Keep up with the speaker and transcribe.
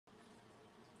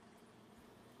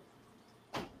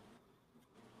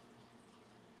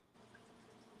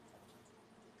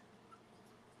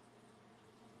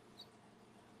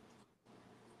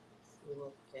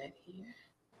look at here.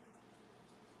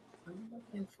 I'm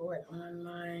looking for it on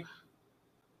my.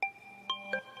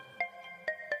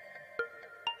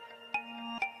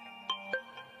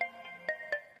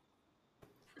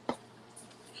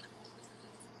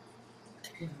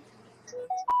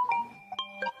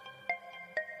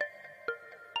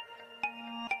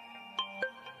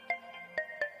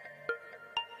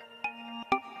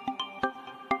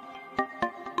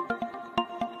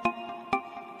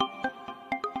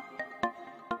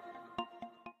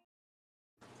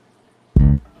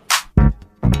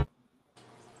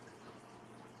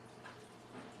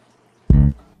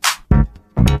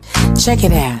 Check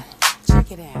it out.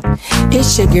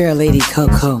 It's your girl, Lady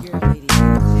Coaco.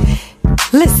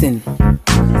 Listen,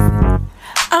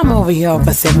 I'm over here off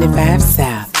of 75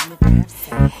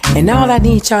 South. And all I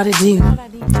need y'all to do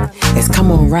is come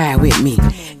on ride with me.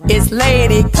 It's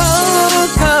Lady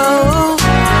Coaco.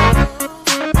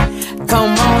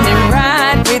 Come on and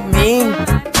ride with me.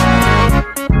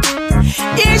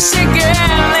 It's your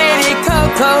girl, Lady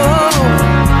Coaco.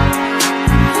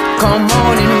 Come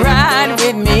on and ride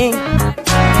with me.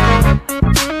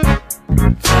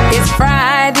 It's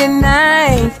Friday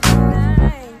night,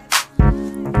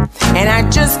 and I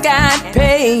just got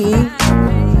paid.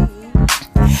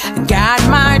 Got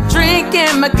my drink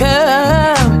in my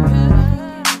cup,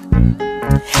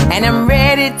 and I'm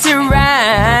ready to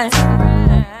ride.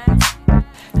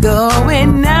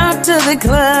 Going out to the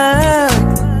club,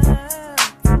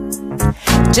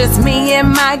 just me and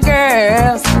my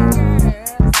girls.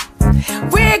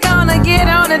 We're gonna get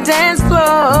on the dance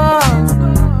floor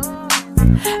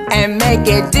and make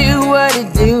it do what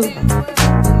it do.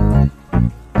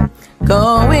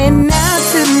 Going out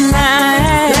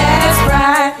tonight, let's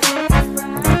ride.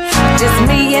 Just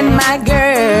me and my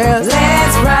girls,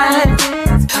 let's ride.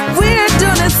 We're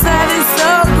doing a Southern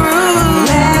soul groove,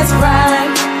 let's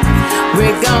ride.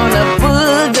 We're gonna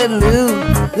boogaloo,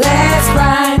 let's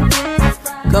ride.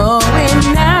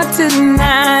 Going out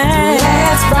tonight,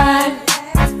 let's ride.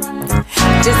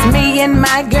 Just me and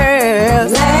my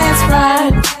girls, let's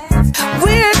ride.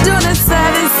 We're doing a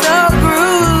Southern soul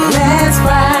groove, let's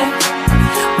ride.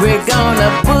 We're gonna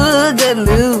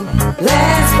boogaloo,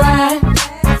 let's ride.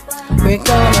 We're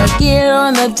gonna get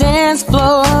on the dance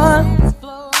floor,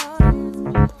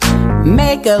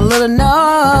 make a little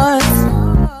noise.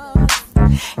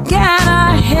 Got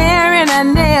our hair and our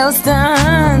nails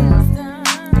done,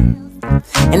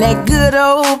 and that good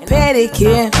old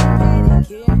pedicure.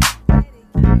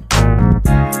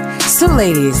 So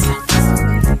ladies,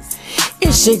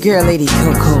 it's your girl, Lady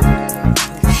Coaco.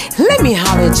 Let me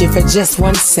holler at you for just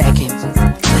 1 second.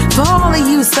 For all of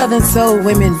you Southern soul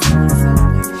women,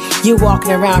 you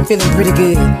walking around feeling pretty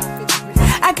good,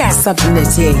 I got something to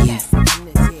tell you.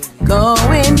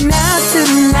 Going out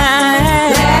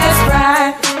tonight, let's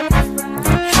ride.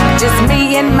 Just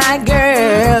me and my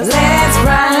girls, let's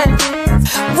ride.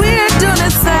 We're doing a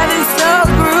Southern soul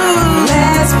groove,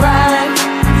 let's ride.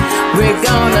 We're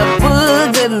gonna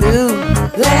boogaloo,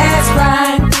 let's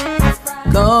ride.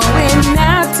 Going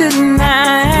out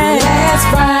tonight, let's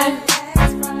ride.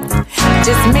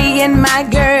 Just me and my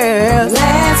girls,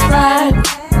 let's ride.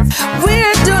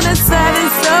 We're doing a Southern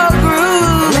soul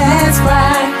groove, let's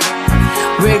ride.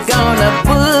 We're gonna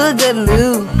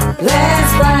boogaloo,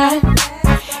 let's ride.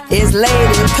 It's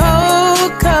Lady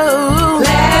Coaco,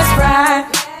 let's ride.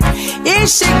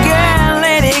 It's your girl,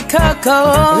 Lady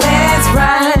Coaco, let's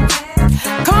ride.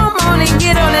 Come on and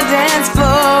get on the dance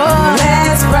floor,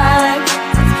 let's ride.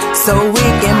 So we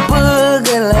can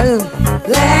boogaloo,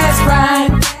 let's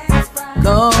ride.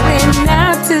 Going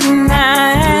out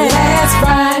tonight, let's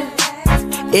ride.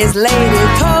 It's Lady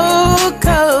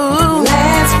Coaco,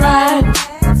 let's ride.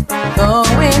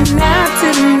 Going out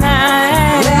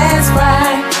tonight, let's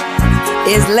ride.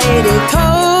 It's Lady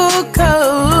Coaco,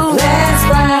 let's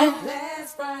ride.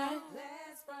 Let's ride.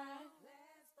 Let's ride.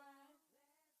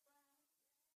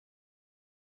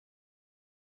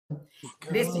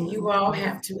 Listen, you all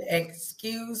have to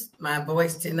excuse my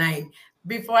voice tonight.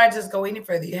 Before I just go any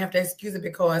further, you have to excuse it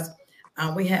because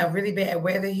we have really bad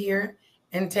weather here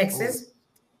in Texas.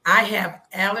 I have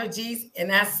allergies,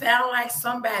 and I sound like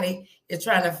somebody is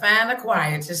trying to find a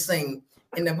choir to sing,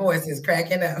 and the voice is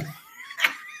cracking up.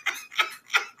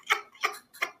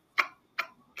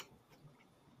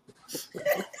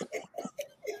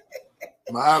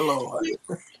 My Lord.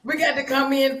 We got to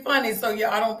come in funny so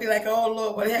y'all don't be like, oh,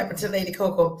 Lord, what happened to Lady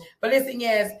Coaco? But listen,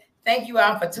 yes, thank you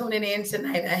all for tuning in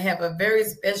tonight. I have a very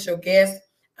special guest.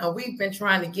 We've been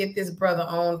trying to get this brother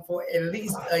on for at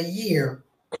least a year.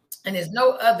 And it's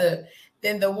no other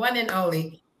than the one and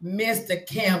only Mr.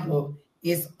 Campbell.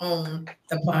 is on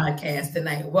the podcast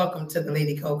tonight. Welcome to the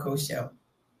Lady Coaco Show.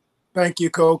 Thank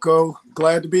you, Coco.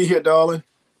 Glad to be here, darling.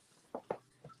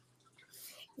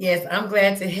 Yes, I'm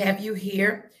glad to have you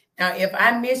here. Now, if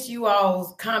I miss you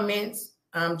all's comments,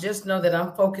 just know that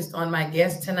I'm focused on my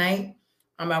guest tonight.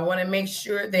 I want to make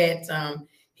sure that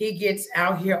he gets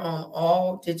out here on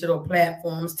all digital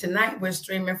platforms. Tonight, we're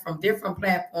streaming from different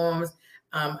platforms,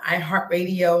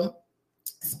 iHeartRadio,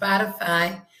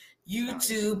 Spotify,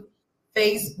 YouTube,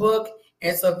 Facebook.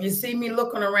 And so if you see me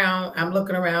looking around, I'm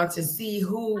looking around to see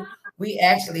who we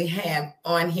actually have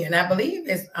on here. And I believe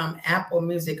it's Apple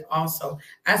Music also.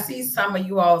 I see some of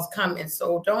you all's comments.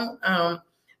 So don't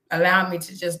allow me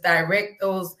to just direct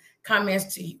those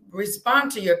comments to you.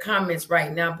 Respond to your comments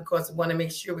right now, because we want to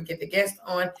make sure we get the guest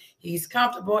on. He's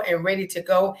comfortable and ready to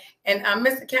go. And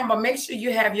Mr. Campbell, make sure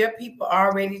you have your people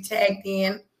already tagged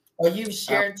in, or you've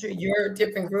shared to your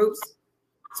different groups,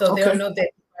 so they'll know that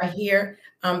you are here.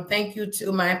 Thank you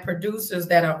to my producers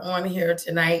that are on here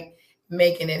tonight,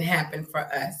 making it happen for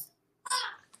us.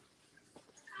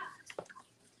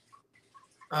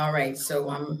 All right, so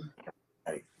I'm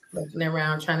looking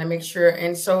around trying to make sure.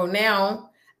 And so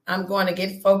now I'm going to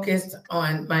get focused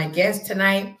on my guest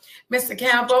tonight. Mr.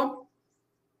 Campbell,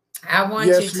 I want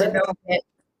you to know that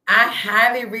I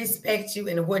highly respect you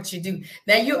and what you do.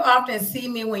 Now, you often see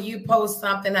me when you post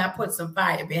something, I put some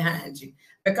fire behind you,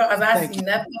 because I see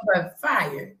nothing but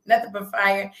fire, nothing but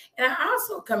fire. And I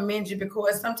also commend you,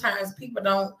 because sometimes people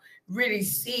don't really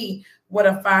see what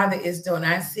a father is doing.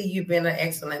 I see you being an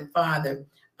excellent father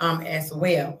as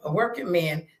well, a working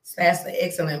man / an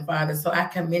excellent father. So I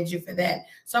commend you for that.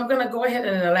 So I'm going to go ahead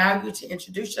and allow you to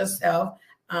introduce yourself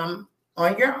on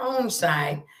your own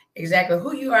side, exactly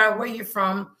who you are, where you're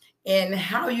from, and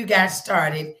how you got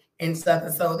started in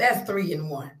Southern Soul. That's 3 in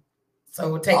 1.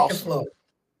 So take the floor.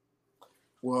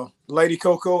 Well, Lady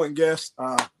Coaco and guests,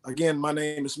 again, my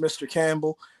name is Mr.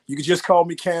 Campbell. You can just call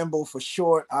me Campbell for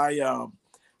short. I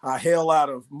hail out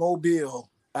of Mobile,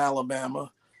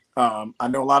 Alabama. I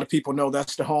know a lot of people know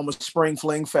that's the home of Spring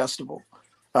Fling Festival.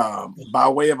 By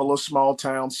way of a little small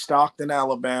town, Stockton,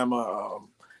 Alabama.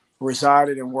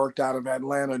 Resided and worked out of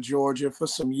Atlanta, Georgia for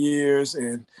some years.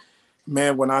 And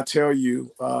man, when I tell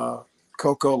you,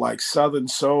 Coco, like Southern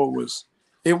Soul was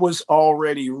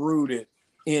already rooted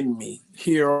in me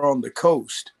here on the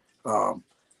coast.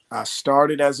 I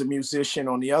started as a musician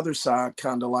on the other side,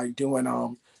 kind of like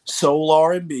doing soul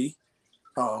R&B,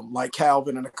 like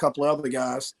Calvin and a couple of other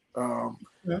guys.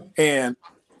 And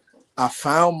I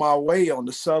found my way on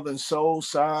the Southern Soul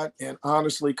side. And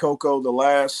honestly, Coco, the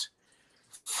last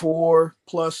 4+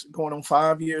 going on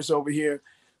 5 years over here,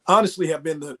 honestly have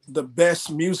been the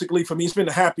best musically for me. It's been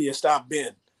the happiest I've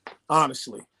been,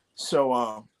 honestly.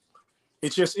 So it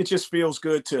just feels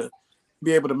good to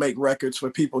be able to make records for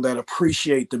people that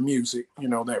appreciate the music,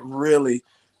 that really,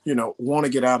 want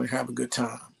to get out and have a good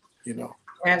time,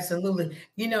 Absolutely.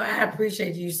 I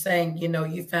appreciate you saying,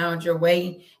 you found your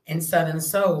way in Southern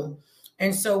Soul.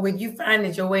 And so when you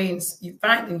finding your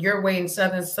way in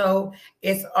Southern Soul,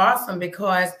 it's awesome,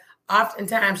 because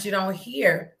oftentimes you don't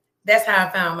hear, that's how I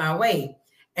found my way.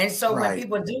 And so when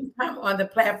people do come on the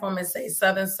platform and say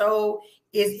Southern Soul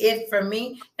is it for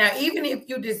me, now, even if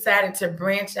you decided to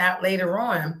branch out later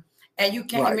on and you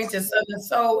came into Southern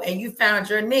Soul and you found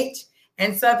your niche,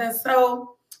 and Southern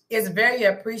Soul is very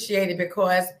appreciated,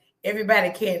 because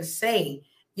everybody can't say,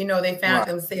 they found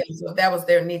themselves. So that was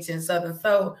their niche in Southern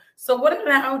Soul. So what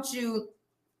allowed you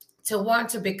to want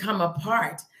to become a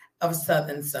part of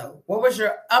Southern Soul? What was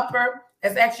your upper?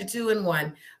 That's actually 2 in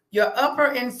 1. Your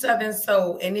upper in Southern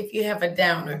Soul. And if you have a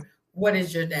downer, what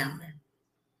is your downer?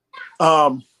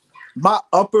 My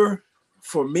upper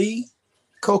for me,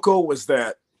 Coco, was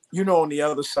that, on the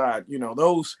other side,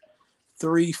 those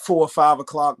 3, 4, 5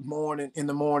 o'clock in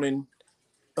the morning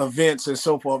events and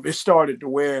so forth, it started to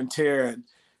wear and tear. And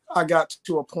I got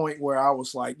to a point where I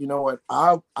was like, you know what,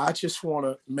 I just want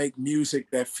to make music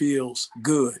that feels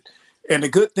good. And the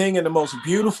good thing and the most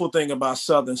beautiful thing about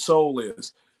Southern Soul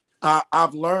is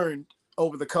I've learned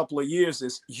over the couple of years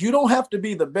is you don't have to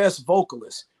be the best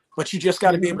vocalist, but you just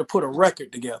got to be able to put a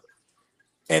record together.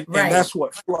 And that's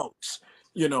what floats,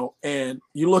 and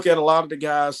you look at a lot of the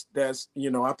guys that's,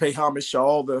 I pay homage to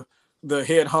all the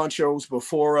head honchos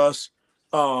before us.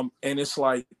 And it's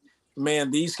like,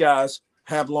 man, these guys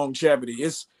have longevity.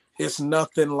 It's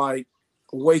nothing like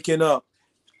waking up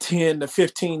 10 to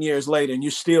 15 years later and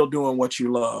you're still doing what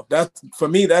you love. That's, for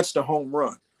me, that's the home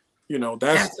run.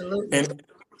 That's absolutely. And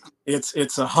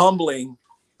it's a humbling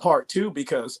part too,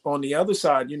 because on the other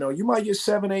side, you might get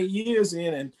 7, 8 years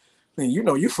in and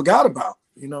you forgot about,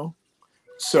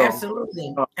 So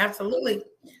absolutely, absolutely.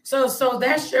 So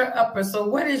that's your upper. So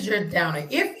what is your downer?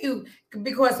 If you,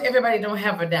 because everybody don't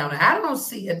have a downer. I don't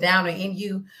see a downer in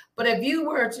you, but if you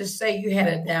were to say you had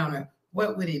a downer,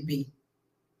 what would it be?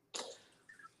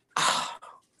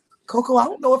 Coco, I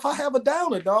don't know if I have a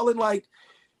downer, darling. Like,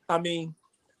 I mean,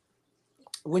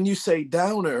 when you say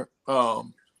downer, I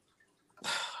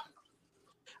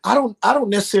don't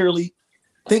necessarily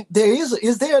think there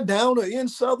is there a downer in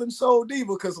Southern Soul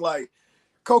Diva? Because like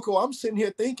Coco, I'm sitting here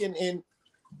thinking, and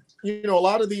you know, a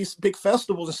lot of these big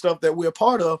festivals and stuff that we're a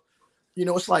part of, you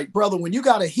know, it's like, brother, when you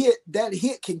got a hit, that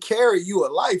hit can carry you a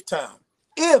lifetime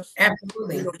if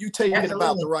Absolutely, you know you take it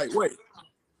about the right way.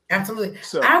 absolutely.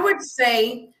 So I would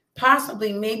say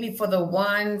possibly maybe for the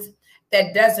ones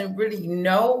that doesn't really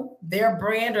know their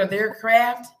brand or their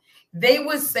craft, they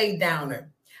would say downer.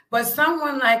 But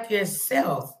someone like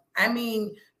yourself, I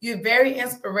mean, you're very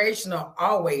inspirational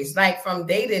always, like from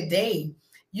day to day,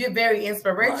 you're very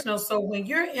inspirational. right, So when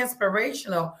you're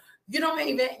inspirational, you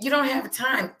don't have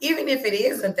time, even if it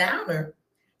is a downer,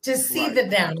 to see right, the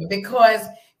downer because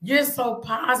you're so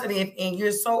positive and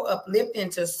you're so uplifting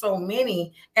to so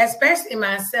many, especially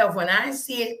myself. When I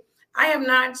see it, I have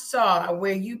not saw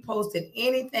where you posted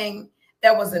anything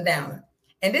that was a downer.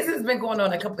 And this has been going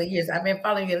on a couple of years. I've been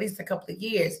following you at least a couple of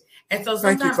years. And so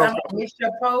thank you, sometimes I Coco. might miss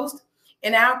your post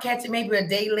and I'll catch it maybe a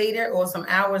day later or some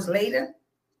hours later.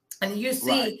 And you Right,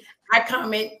 see, I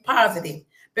comment positive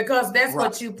because that's right,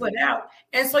 what you put out.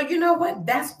 And so, you know what?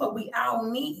 That's what we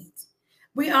all need.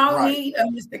 We all right, need a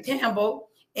Mr. Campbell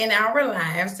in our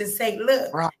lives to say,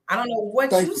 look, right. I don't know what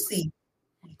Thank you you. see.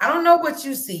 I don't know what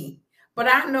you see, but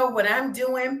I know what I'm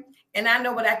doing and I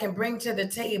know what I can bring to the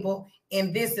table.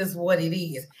 And this is what it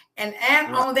is. And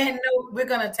Right. on that note, we're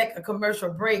going to take a commercial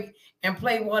break and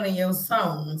play one of your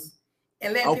songs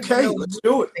and let people Okay, know let's what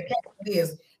do it. the Campbell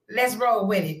is. Let's roll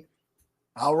with it.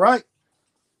 All right.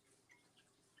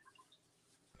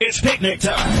 It's picnic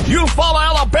time. You follow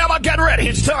Alabama, get ready.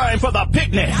 It's time for the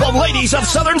picnic. The Ladies of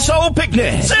Southern Soul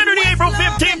Picnic. Saturday, April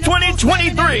 15th,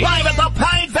 2023. Live at the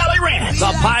Pine Valley Ranch.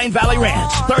 The Pine Valley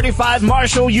Ranch. 35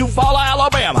 Marshall, Eufaula,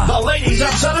 Alabama. The Ladies of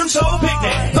Southern Soul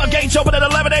Picnic. The gates open at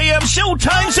 11 a.m.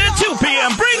 Showtime's at 2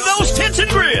 p.m. Bring those tents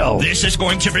and grill. This is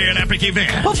going to be an epic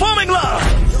event. Performing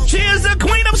live. She is the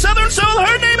queen of Southern Soul.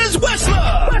 Her name is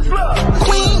Westla.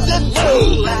 Queen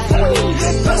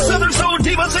the Southern Soul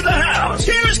Divas in the house.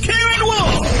 Here's Karen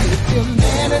Wolf.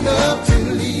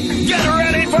 Get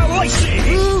ready for Lacey.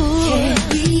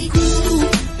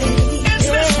 It's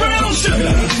Miss Brown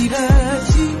Sugar.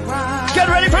 Get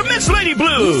ready for Miss Lady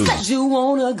Blue. You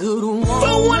want a good one. The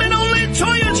one and only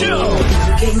Toya Joe.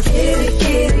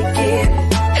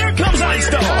 Here comes Ice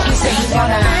Dog.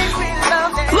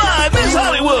 Live Miss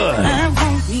Hollywood.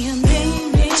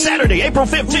 Saturday, April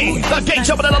 15th. The gates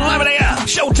open at 11 a.m.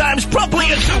 Showtime's promptly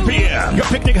at 2 p.m. Your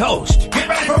picnic host. Get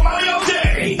ready for Mario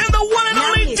Day. And the one and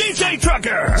only DJ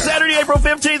Trucker. Saturday, April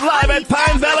 15th, live at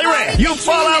Pine Valley Ranch.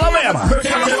 Eufaula, Alabama.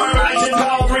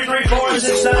 Call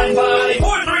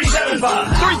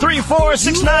 334-695-4375.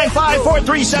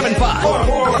 334-695-4375.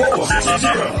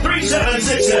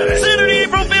 444-660-3767. Saturday,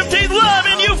 April 15th, live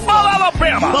in Eufaula,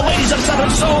 Alabama. The Ladies of Southern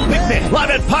Soul Picnic.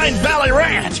 Live at Pine Valley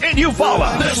Ranch in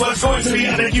Eufaula. This one's going to be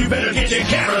epic. You better get your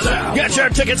cameras out. Get your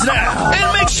tickets now.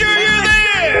 And make sure you're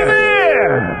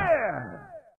there.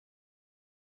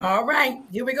 All right,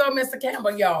 here we go, Mr.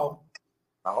 Campbell, y'all.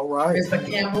 All right. Mr.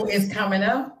 Campbell is coming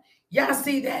up. Y'all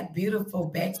see that beautiful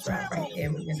backdrop right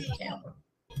there with Mr. Campbell.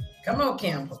 Come on,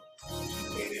 Campbell.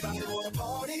 Anybody want to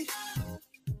party?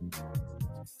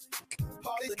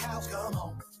 Party, the cows come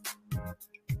home.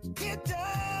 Get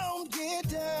down, get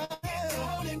down, get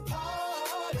down and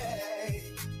party.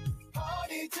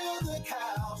 Party till the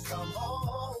cows come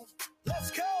home.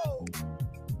 Let's go.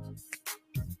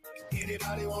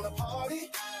 Anybody want to party?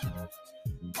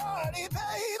 Party,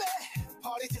 baby.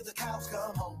 Party till the cows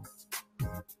come home.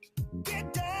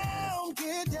 Get down,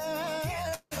 get down,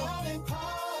 get down and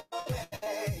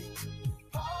party.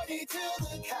 Party till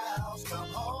the cows come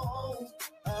home.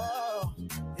 Oh,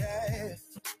 yeah.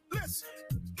 Listen.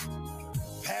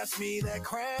 Pass me that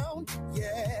crown,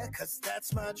 yeah, 'cause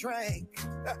that's my drink.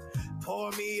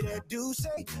 Pour me that Douce,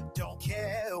 don't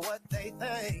care what they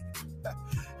think.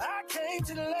 I came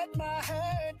to let my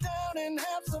hair down and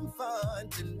have some fun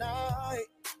tonight.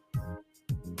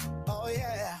 Oh,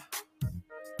 yeah.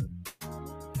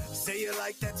 Say you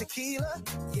like that tequila?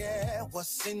 Yeah,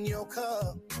 what's in your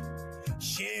cup?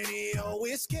 Sherry or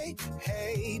whiskey?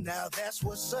 Hey, now that's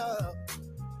what's up.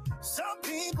 Some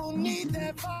people need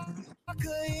that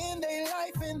vodka in their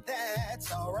life, and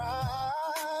that's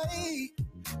alright.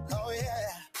 Oh,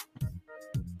 yeah.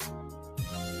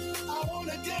 I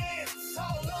wanna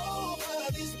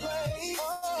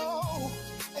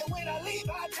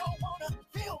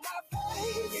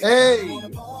Hey.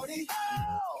 Party,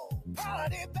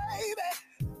 party,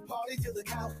 baby. Party till the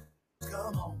cows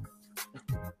come home.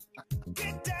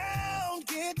 Get down,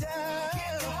 get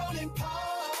on and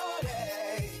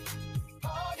party.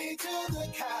 Party till the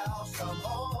cows come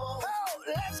home. Oh,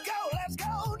 let's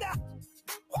go now.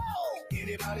 Whoa.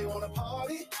 Anybody wanna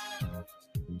party?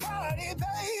 Party,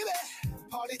 baby.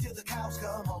 Party till the cows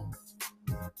come home.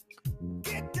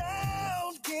 Get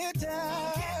down, get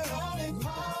on and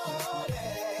party.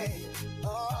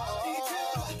 Party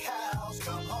till the cows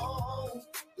come home.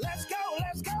 Let's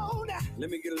go now. Let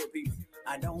me get a little piece.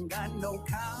 I don't got no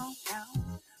cow,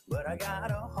 but I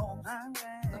got a home.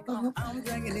 I'm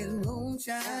drinking this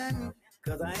moonshine,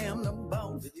 cause I am the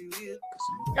boss.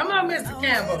 Come on, Mr.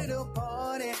 Campbell.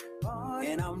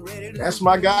 And I'm ready to That's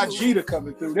my guy Jeter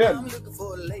coming through there. I'm looking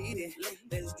for a lady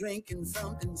that's drinking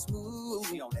something smooth.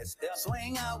 She on that step.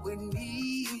 Swing out with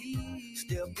me,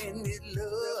 step in this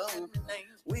love.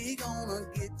 We gonna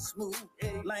get smooth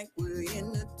like we're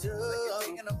in the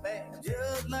tub.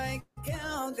 Just like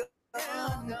cowgirl,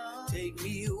 take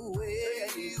me away.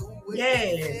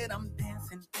 Yeah. I'm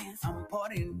dancing, I'm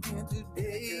partying here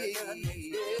today.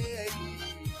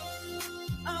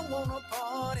 I wanna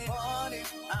party,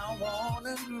 I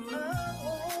wanna groove.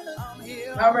 I'm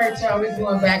here. All right, y'all, we're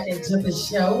going back into the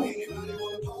show.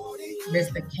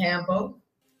 Mr. Campbell.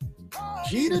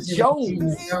 Jeter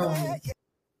Jones.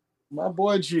 My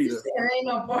boy Jeter. There ain't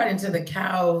no party until the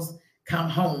cows come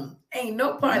home. Ain't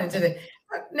no party until the...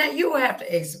 Now, you will have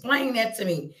to explain that to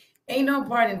me. Ain't no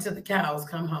party until the cows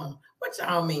come home. What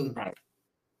y'all mean? Right.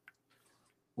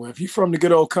 Well, if you're from the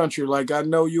good old country, like I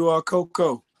know you are,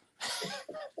 Coco,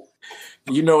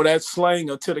 you know that slang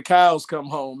until the cows come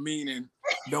home, meaning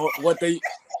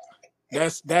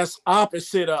that's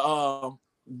opposite of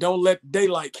don't let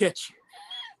daylight catch you.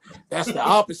 That's the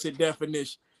opposite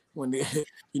definition. When they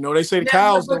say the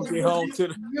cows don't get home to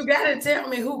the... You gotta tell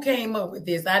me who came up with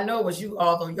this. I know it was you,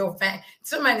 although your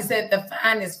somebody said the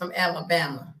finest from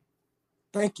Alabama.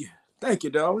 Thank you,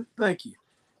 darling. Thank you.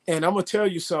 And I'm gonna tell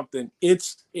you something.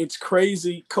 It's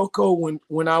crazy, Coco.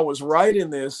 When I was writing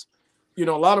this, a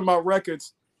lot of my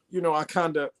records,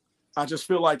 I just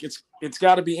feel like it's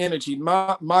got to be energy.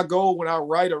 My goal when I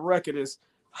write a record is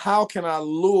how can I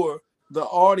lure the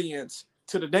audience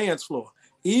to the dance floor?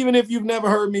 Even if you've never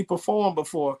heard me perform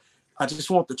before, I just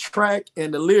want the track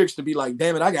and the lyrics to be like,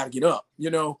 damn it, I got to get up,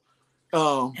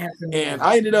 And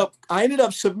I ended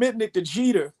up submitting it to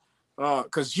Jeter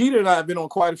because Jeter and I have been on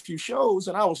quite a few shows,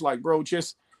 and I was like, bro,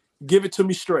 just give it to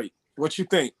me straight. What you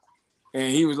think?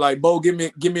 And he was like, Bo, give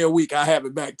me a week, I have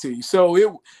it back to you.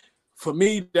 So for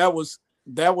me, that was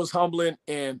humbling,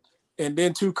 and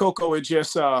then too, Coco, it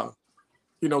just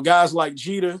guys like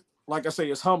Jeter, like I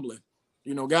say, it's humbling.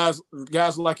 Guys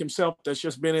like himself that's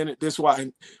just been in it this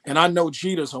way, and I know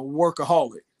Jeter's a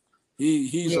workaholic.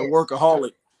 He's a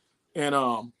workaholic,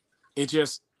 and it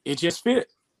just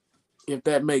fit, if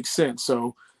that makes sense.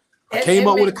 So I came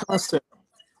up with a concept.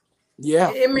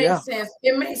 Yeah, it makes sense.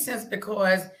 It makes sense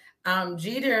because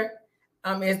Jeter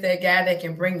is that guy that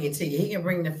can bring it to you. He can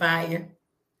bring the fire.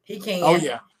 He can. Oh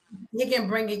yeah. He can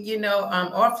bring it.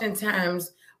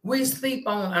 Oftentimes we sleep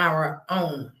on our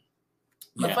own.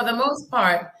 But for the most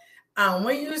part,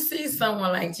 when you see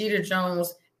someone like Jeter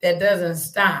Jones that doesn't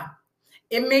stop,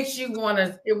 it makes you want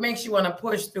to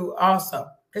push through also,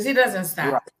 because he doesn't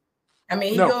stop. Right. I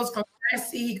mean, he goes from what I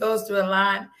see, he goes through a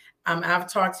lot.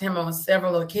 I've talked to him on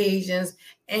several occasions,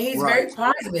 and he's very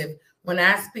positive when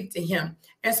I speak to him.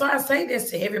 And so I say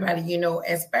this to everybody,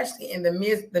 especially in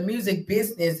the music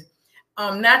business,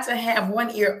 not to have one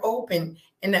ear open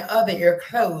and the other ear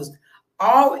closed.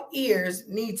 All ears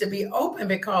need to be open,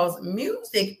 because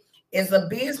music is a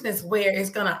business where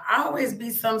it's going to always be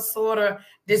some sort of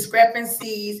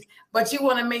discrepancies, but you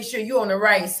want to make sure you're on the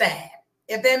right side.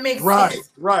 If that makes sense.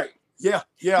 Right. Yeah.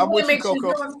 I'm with you,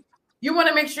 Coco. You want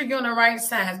to make sure you're on the right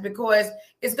side, because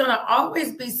it's going to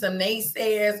always be some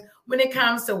naysayers when it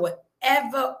comes to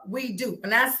whatever we do.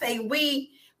 When I say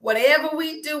whatever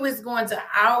we do is going to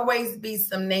always be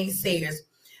some naysayers.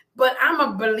 But I'm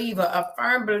a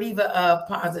firm believer of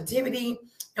positivity.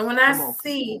 And when I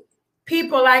see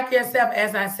people like yourself,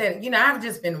 as I said, I've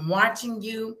just been watching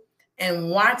you and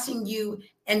watching you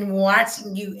and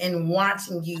watching you and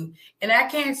watching you. And I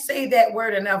can't say that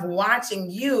word enough,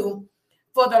 watching you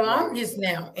for the longest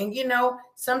now. And,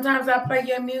 sometimes I play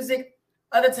your music,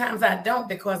 other times I don't,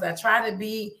 because I try to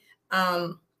be, I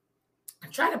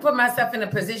try to put myself in a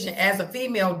position as a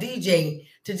female DJ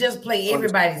to just play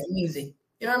everybody's music.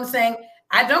 You know what I'm saying?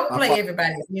 I don't play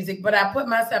everybody's music, but I put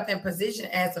myself in position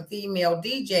as a female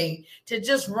DJ to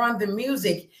just run the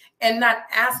music and not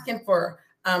asking for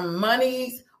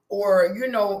monies or, you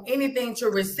know, anything to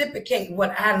reciprocate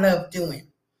what I love doing.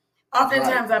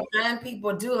 Oftentimes I find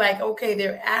people do like, okay,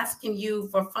 they're asking you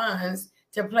for funds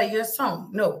to play your song.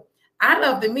 No, I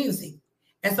love the music.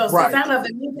 And so since I love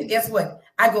the music, guess what?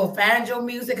 I go find your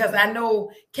music because I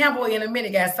know Campbell in a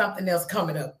minute got something else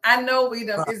coming up. I know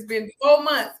it's been 4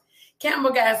 months.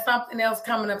 Campbell got something else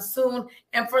coming up soon.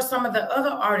 And for some of the other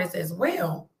artists as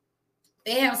well,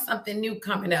 they have something new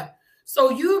coming up.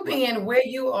 So you being where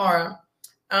you are,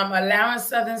 allowing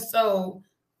Southern Soul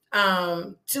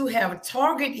to have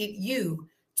targeted you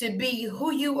to be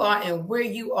who you are and where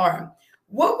you are.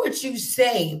 What would you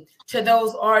say to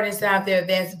those artists out there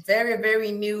that's very,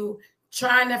 very new,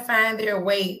 trying to find their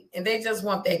way, and they just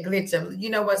want that glitch of, you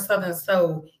know what, Southern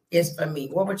Soul is for me?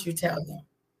 What would you tell them?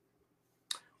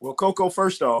 Well, Coco,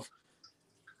 first off,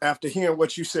 after hearing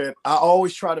what you said, I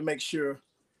always try to make sure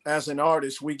as an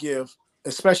artist we give,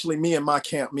 especially me and my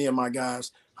camp, me and my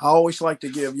guys, I always like to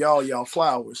give y'all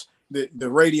flowers. The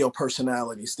radio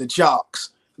personalities, the jocks,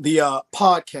 the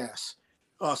podcast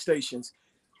stations,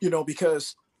 you know,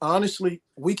 because honestly,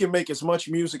 we can make as much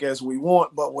music as we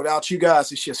want, but without you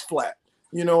guys, it's just flat.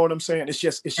 You know what I'm saying? It's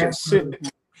just sitting.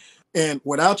 And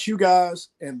without you guys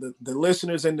and the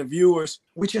listeners and the viewers,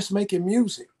 we're just making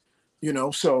music, you know.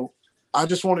 So I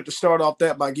just wanted to start off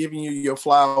that by giving you your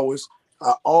flowers.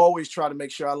 I always try to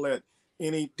make sure I let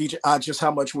any DJ, just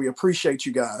how much we appreciate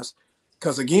you guys.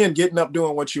 Because again, getting up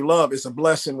doing what you love is a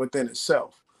blessing within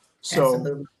itself.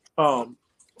 So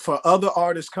for other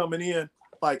artists coming in,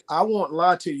 like, I won't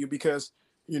lie to you, because,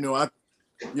 you know,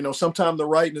 sometimes the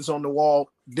writing is on the wall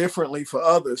differently for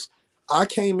others. I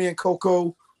came in,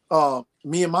 Coco,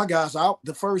 me and my guys out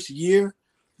the first year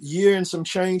and some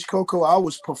change, Coco, I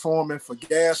was performing for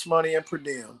gas money and per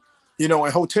diem, you know,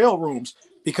 in hotel rooms,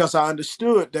 because I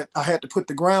understood that I had to put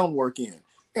the groundwork in,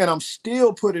 and I'm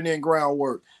still putting in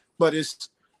groundwork. But it's,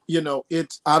 you know,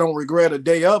 I don't regret a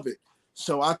day of it.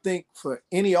 So I think for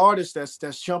any artist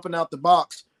that's jumping out the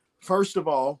box, first of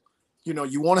all, you know,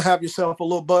 you want to have yourself a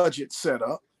little budget set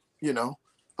up, you know,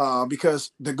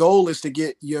 because the goal is to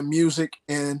get your music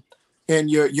and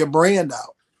your brand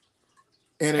out.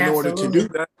 And in order to do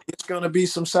that, it's going to be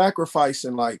some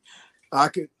sacrificing. Like,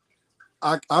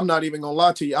 I'm not even going to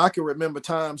lie to you. I can remember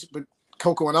times, but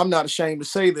Coco, and I'm not ashamed to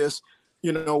say this,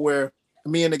 you know, where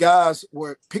me and the guys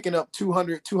were picking up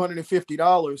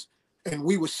 $250, and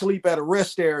we would sleep at a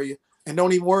rest area and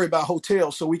don't even worry about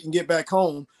hotels so we can get back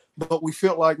home. But we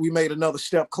felt like we made another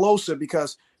step closer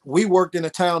because we worked in a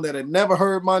town that had never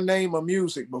heard my name or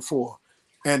music before.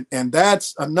 And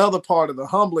that's another part of the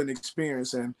humbling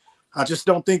experience. And I just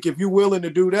don't think, if you're willing to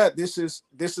do that, this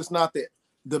is not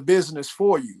the business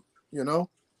for you, you know?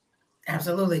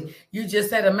 Absolutely. You just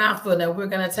said a mouthful. Now we're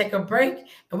going to take a break,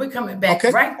 and we're coming back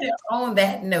right there on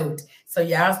that note. So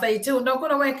y'all stay tuned. Don't go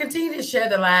away and continue to share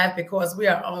the live, because we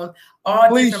are on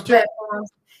all different platforms.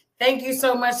 Thank you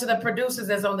so much to the producers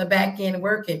that's on the back end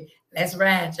working. Let's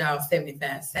ride, y'all.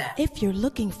 75 South. If you're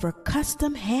looking for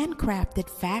custom handcrafted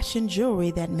fashion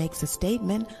jewelry that makes a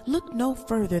statement, look no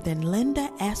further than Linda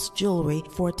S. Jewelry,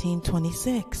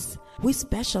 1426. We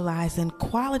specialize in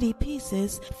quality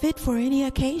pieces fit for any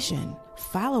occasion.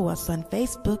 Follow us on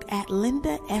Facebook at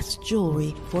Linda S.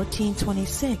 Jewelry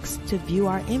 1426 to view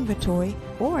our inventory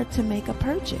or to make a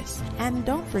purchase. And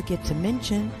don't forget to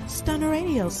mention Stunner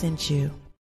Radio sent you.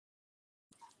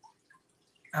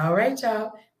 All right,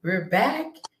 y'all. We're back.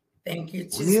 Thank you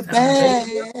to Stunner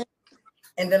Radio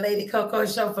and the Lady Coaco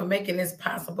Show for making this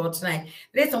possible tonight.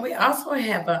 Listen, we also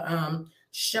have a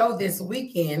show this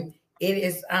weekend. It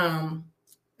is,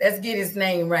 let's get his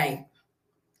name right.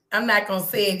 I'm not going to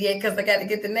say it yet because I got to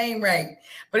get the name right.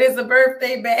 But it's a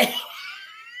birthday bash.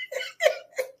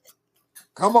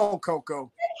 Come on,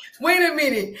 Coco. Wait a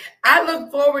minute. I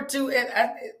look forward to it.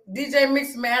 DJ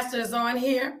Mixmaster is on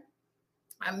here.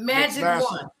 Magic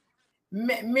One.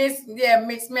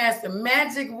 Mixmaster.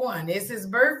 Magic One. It's his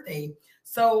birthday.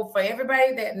 So for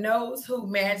everybody that knows who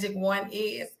Magic One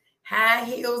is, high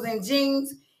heels and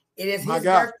jeans, it is his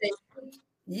birthday.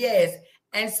 Yes.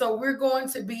 And so we're going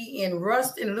to be in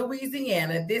Ruston,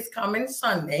 Louisiana this coming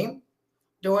Sunday.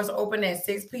 Doors open at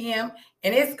 6 p.m.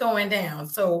 and it's going down.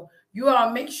 So you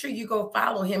all make sure you go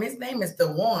follow him. His name is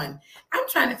The One. I'm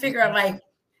trying to figure out, like,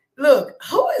 look,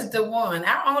 who is The One?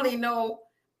 I only know,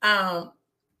 I'm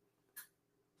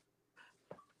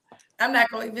not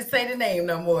going to even say the name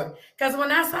no more. Because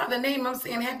when I saw the name, I'm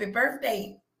saying happy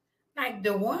birthday. Like,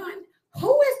 The One?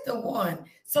 Who is The One?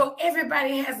 So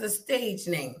everybody has a stage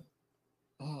name.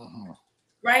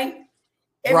 Right?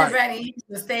 Everybody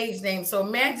has a stage name. So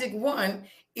Magic One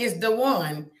is The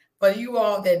One for you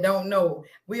all that don't know,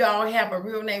 we all have a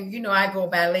real name. You know, I go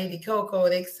by Lady Coaco.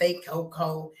 They say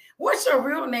Coco. What's your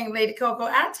real name, Lady Coaco?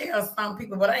 I tell some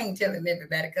people, but I ain't telling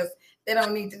everybody because they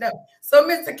don't need to know. So,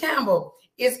 Mr. Campbell,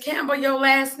 is Campbell your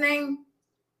last name?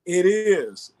 It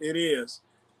is. It is.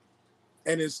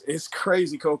 And it's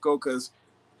crazy, Coco, because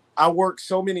I work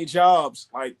so many jobs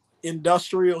like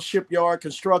industrial, shipyard,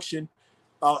 construction.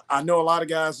 I know a lot of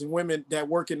guys and women that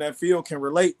work in that field can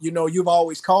relate. You know, you've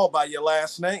always called by your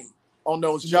last name on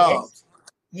those jobs.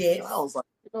 Yes. And I was like,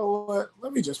 you know what?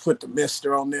 Let me just put the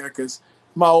Mr. on there because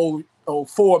my old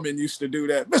foreman used to do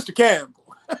that. Mr. Campbell.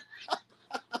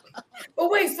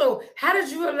 But wait, so how did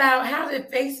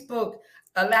Facebook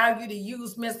allow you to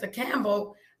use Mr.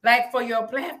 Campbell like for your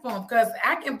platform? Because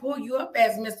I can pull you up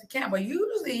as Mr. Campbell.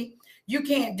 Usually you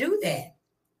can't do that.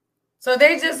 So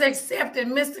they just accepted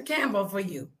Mr. Campbell for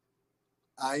you.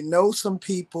 I know some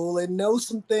people and know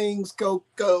some things,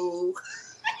 Coco.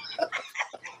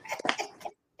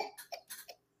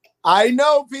 I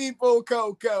know people,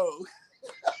 Coco.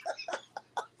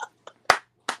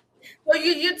 So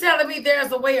you're telling me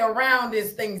there's a way around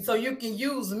this thing so you can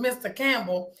use Mr.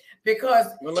 Campbell because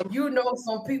you know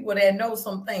some people that know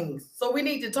some things. So we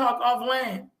need to talk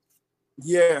offline.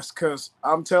 Yes, because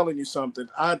I'm telling you something.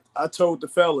 I told the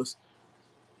fellas,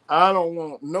 I don't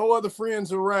want no other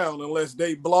friends around unless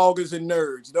they bloggers and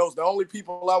nerds. Those are the only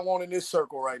people I want in this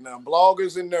circle right now.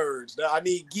 Bloggers and nerds. I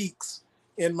need geeks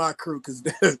in my crew because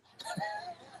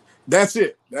that's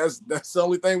it. That's the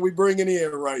only thing we bringing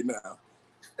in right now.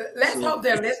 Let's hope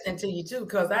they're listening to you too,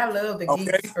 because I love the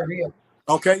geeks for real.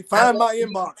 Okay, find my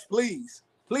inbox, please.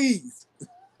 Please.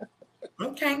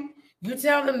 Okay. You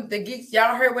tell them the geeks,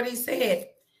 y'all heard what he said.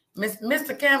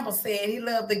 Mr. Campbell said he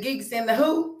loved the geeks and the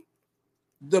who?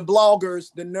 The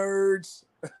bloggers, the nerds.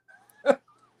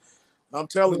 I'm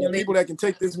telling you, people that can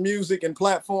take this music and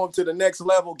platform to the next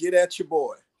level, get at your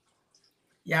boy.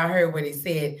 Y'all heard what he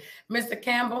said. Mr.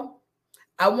 Campbell,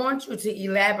 I want you to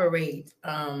elaborate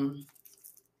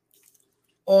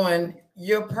on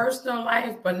your personal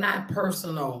life, but not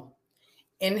personal,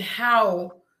 and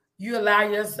how you allow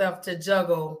yourself to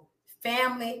juggle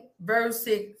family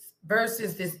versus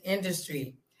this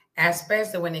industry,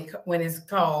 especially when it's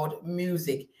called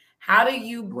music. How do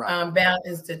you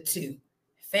balance the two,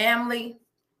 family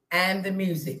and the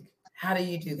music? How do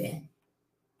you do that?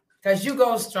 Because you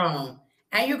go strong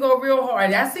and you go real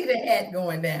hard. I see the hat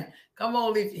going down. Come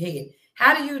on, lift your head.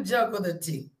 How do you juggle the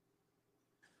two?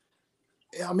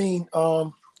 I mean,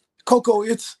 Coco,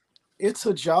 it's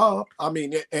a job. I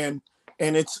mean, and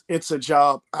it's a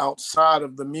job outside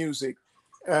of the music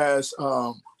as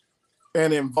an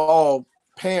involved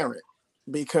parent,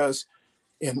 because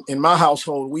in my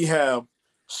household we have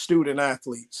student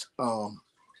athletes.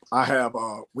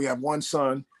 We have one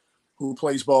son who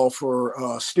plays ball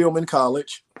for Stillman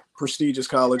College, prestigious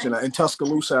college in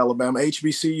Tuscaloosa, Alabama,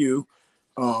 HBCU.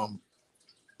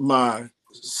 My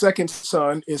second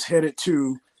son is headed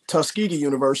to Tuskegee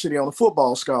University on a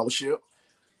football scholarship.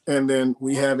 And then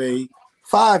we have a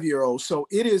 5-year-old. So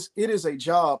it is a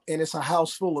job, and it's a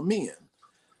house full of men.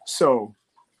 So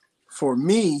for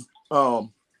me, I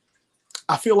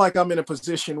feel like I'm in a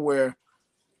position where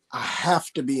I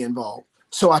have to be involved.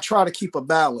 So I try to keep a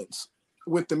balance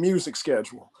with the music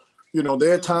schedule. You know,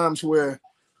 there are times where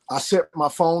I set my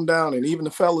phone down, and even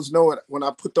the fellas know it. When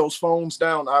I put those phones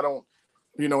down, I don't,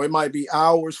 you know, it might be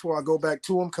hours before I go back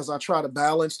to them because I try to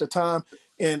balance the time.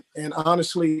 And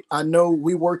honestly, I know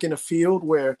we work in a field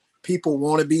where people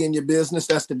want to be in your business.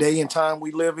 That's the day and time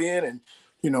we live in. And,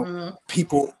 you know,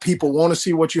 people want to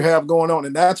see what you have going on.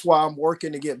 And that's why I'm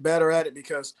working to get better at it,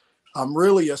 because I'm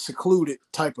really a secluded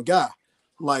type of guy.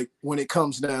 Like when it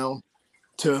comes down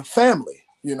to family,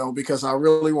 you know, because I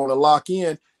really want to lock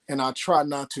in, and I try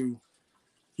not to,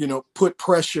 you know, put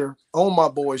pressure on my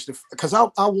boys because I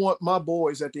want my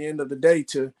boys at the end of the day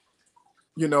to,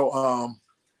 you know,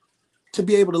 to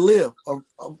be able to live.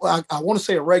 I want to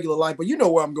say a regular life, but you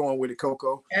know where I'm going with it,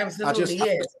 Coco. Absolutely,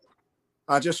 yes.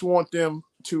 I just want them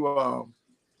to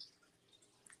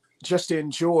just to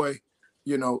enjoy,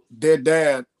 you know, their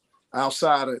dad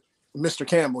outside of Mr.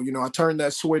 Campbell. You know, I turned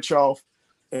that switch off,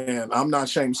 and I'm not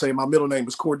ashamed to say my middle name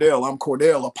is Cordell. I'm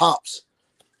Cordell, a pops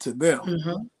to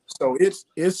them. So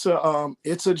it's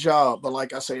a job, but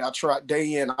like I say, I try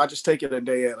day in. I just take it a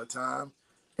day at a time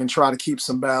and try to keep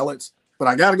some balance. But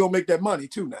I got to go make that money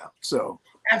too now. So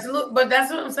absolutely, but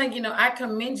that's what I'm saying. You know, I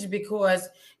commend you because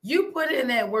you put in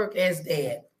that work as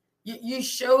dad. You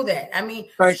show that. I mean,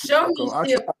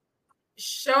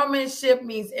 showmanship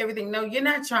means everything. No, you're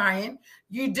not trying.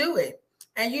 You do it,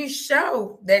 and you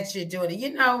show that you're doing it.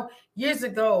 You know, years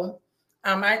ago,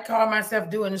 I call myself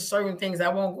doing certain things. I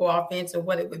won't go off into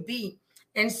what it would be.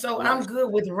 And so I'm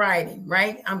good with writing,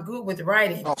 right? I'm good with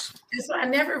writing. Awesome. And so I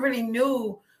never really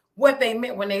knew what they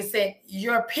meant when they said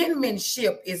your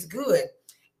penmanship is good.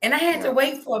 And I had to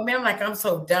wait for a minute. I'm like, I'm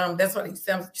so dumb. That's what he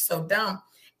sounds so dumb.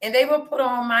 And they would put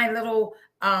on my little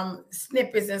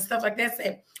snippets and stuff like that.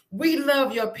 Say, we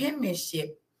love your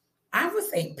penmanship. I would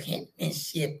say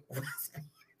penmanship.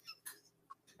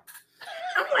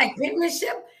 I'm like,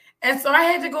 penmanship? And so I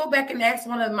had to go back and ask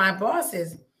one of my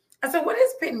bosses. I said, what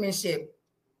is penmanship?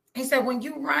 He said, when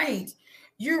you write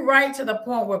to the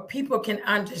point where people can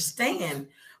understand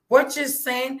what you're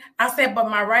saying. I said, but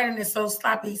my writing is so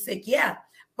sloppy. He said, yeah,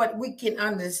 but we can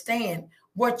understand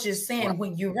what you're saying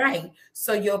when you write.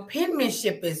 So your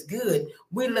penmanship is good.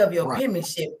 We love your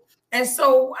penmanship. And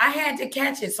so I had to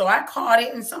catch it. So I caught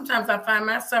it. And sometimes I find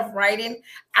myself writing.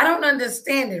 I don't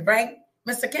understand it, right,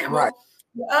 Mr. Campbell? Right.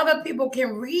 Other people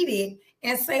can read it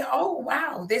and say, oh,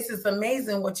 wow, this is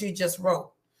amazing what you just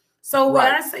wrote. So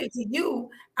what I say to you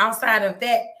outside of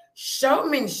that,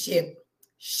 showmanship,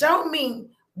 show me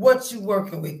what you're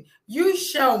working with. You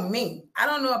show me. I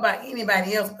don't know about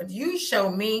anybody else, but you show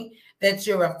me that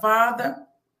you're a father.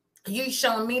 You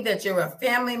show me that you're a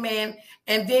family man,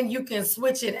 and then you can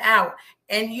switch it out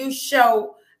and you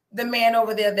show the man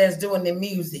over there that's doing the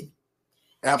music.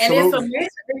 Absolutely. And it's amazing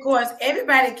because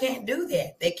everybody can't do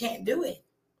that. They can't do it.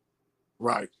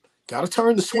 Right. Got to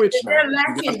turn the switch They're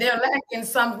now. They're lacking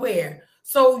somewhere.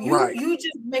 So you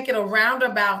just make it a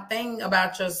roundabout thing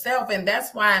about yourself. And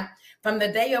that's why from the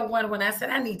day of one, when I said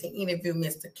I need to interview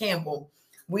Mr. Campbell,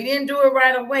 we didn't do it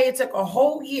right away. It took a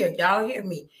whole year. Y'all hear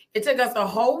me? It took us a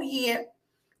whole year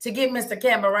to get Mr.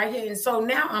 Campbell right here. And so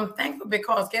now I'm thankful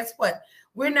because guess what?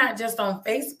 We're not just on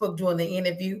Facebook doing the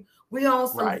interview. We on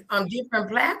some different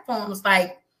platforms.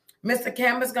 Like Mr.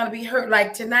 Campbell's going to be heard.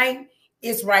 Like tonight,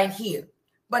 it's right here.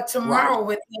 But tomorrow,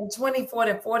 within 24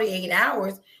 to 48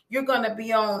 hours, you're going to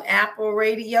be on Apple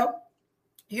Radio.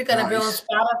 You're going to be on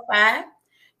Spotify.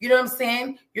 You know what I'm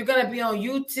saying? You're going to be on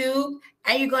YouTube.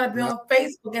 And you're going to be on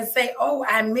Facebook and say, oh,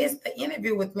 I missed the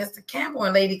interview with Mr. Campbell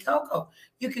and Lady Coaco.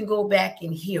 You can go back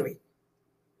and hear it.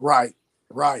 Right.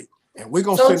 And we're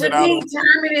going to send it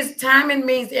out. Timing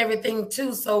means everything,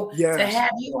 too. So to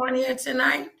have you on here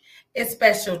tonight is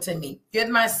special to me. You're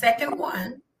my second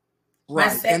one.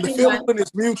 Right. And the feeling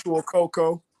is mutual,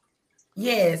 Coco.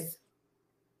 Yes.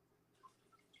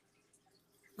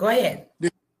 Go ahead.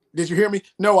 Did you hear me?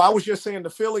 No, I was just saying the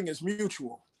feeling is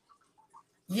mutual.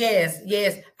 Yes.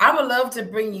 I would love to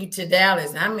bring you to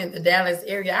Dallas. I'm in the Dallas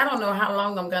area. I don't know how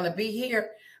long I'm going to be here,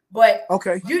 but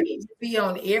you need to be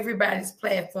on everybody's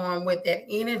platform with that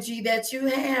energy that you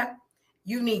have.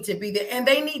 You need to be there. And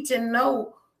they need to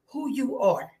know who you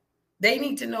are. They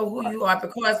need to know who you are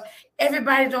because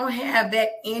everybody don't have that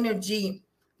energy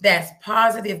that's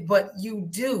positive, but you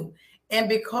do. And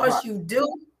because you do,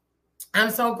 I'm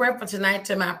so grateful tonight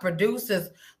to my producers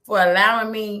for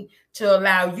allowing me to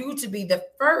allow you to be the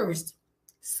first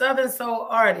Southern Soul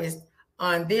artist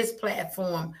on this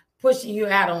platform, pushing you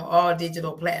out on all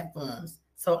digital platforms.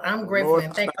 So I'm grateful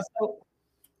and thank you. So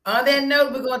on that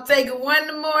note, we're going to take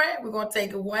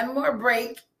one more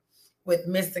break with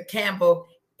Mr. Campbell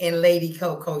and Lady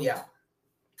Coaco, y'all.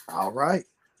 All right.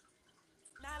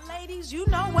 Now, ladies, you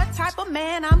know what type of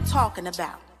man I'm talking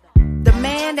about. The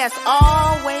man that's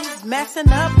always messing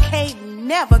up, can't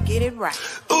never get it right.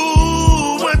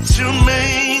 Ooh, what you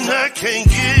mean I can't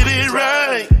get it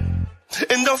right?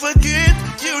 And don't forget,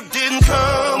 you didn't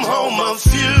come home a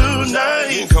few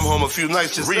nights. You didn't come home a few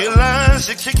nights, just realize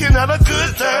you're kicking out a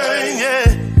good thing,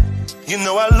 yeah. You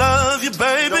know I love you,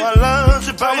 baby.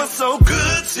 I was so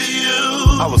good to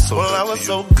you. I was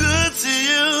so good to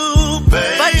you,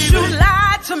 baby. But you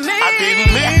lied to me. I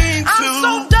didn't mean to. I'm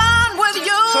so done with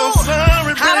you. So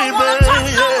sorry, baby. I don't want to talk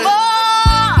no more.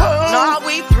 No,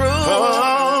 we through.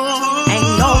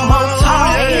 Ain't no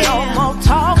more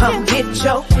talking.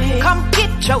 Come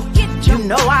get your. You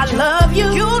know I love you.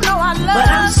 But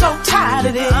I'm so tired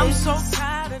of this.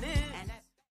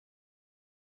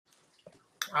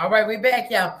 All right, we're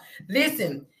back, y'all.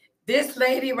 Listen, this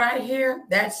lady right here,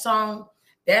 that song,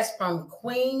 that's from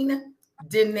Queen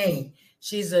Danae.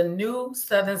 She's a new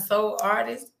Southern Soul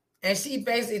artist, and she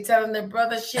basically telling the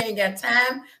brother she ain't got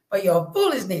time for your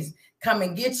foolishness. Come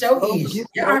and get your ish.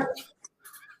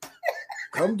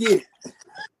 Come get it.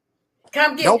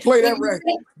 Come get it. Don't play that record.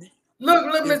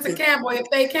 Look, Mr. Campbell, if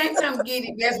they can't come get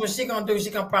it, guess what she gonna do? She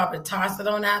gonna probably toss it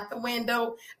on out the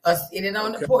window or sit it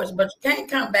on the porch, but you can't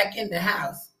come back in the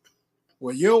house.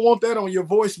 Well, you don't want that on your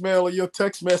voicemail or your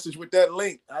text message with that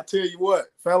link. I tell you what,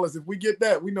 fellas, if we get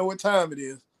that, we know what time it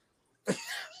is.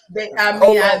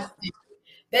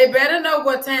 They better know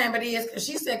what time it is because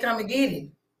she said come and get it.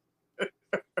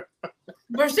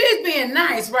 But she's being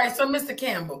nice, right? So, Mr.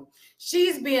 Campbell,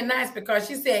 she's being nice because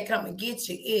she said come and get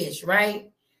your ish,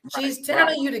 right? She's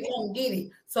telling you to come get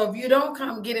it. So if you don't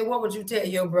come get it, what would you tell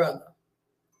your brother?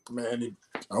 Man,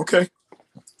 okay.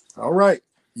 All right.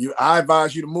 I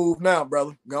advise you to move now,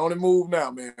 brother. Go on and move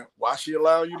now, man. Why she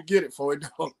allow you to get it for it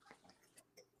don't?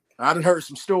 I done heard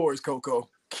some stories, Coco.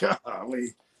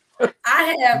 Golly.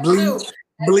 I have too.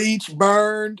 Bleach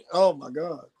burned. Oh my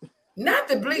God. Not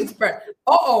the bleach burn.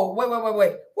 Oh,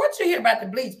 wait. What you hear about the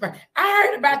bleach burn? I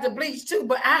heard about the bleach too,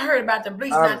 but I heard about the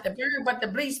bleach, not the burn, but the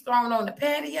bleach thrown on the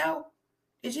patio.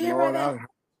 Did you hear about that?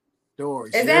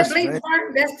 Stories. Is that bleach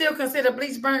burn? That's still considered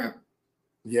bleach burn?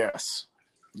 Yes.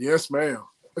 Yes, ma'am.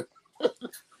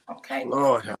 Okay.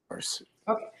 Lord have mercy.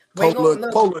 Okay.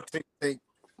 Polar tink tink.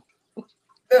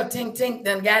 Little tink tink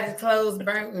done got his clothes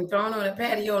burnt and thrown on the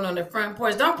patio and on the front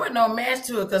porch. Don't put no match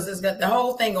to it because it's got the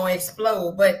whole thing gonna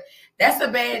explode. But that's a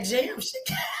bad jam.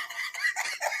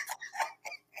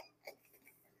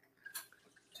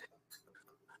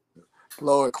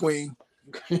 Lord Queen.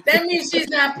 That means she's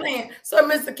not playing. So,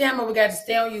 Mr. Campbell, we got to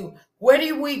tell you, where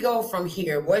do we go from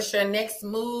here? What's your next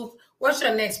move? What's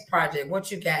your next project?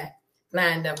 What you got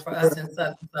lined up for us in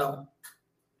Southern Soul?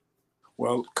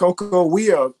 Well, Coco,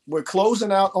 we're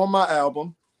closing out on my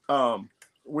album.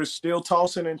 We're still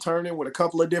tossing and turning with a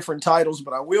couple of different titles,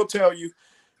 but I will tell you,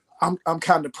 I'm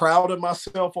kind of proud of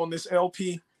myself on this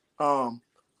LP.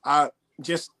 I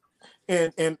just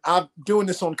and I'm doing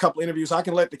this on a couple of interviews. I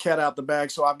can let the cat out the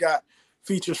bag. So I've got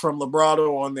features from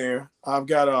Librato on there. I've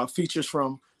got features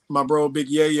from my bro Big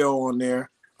Yayo on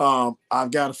there.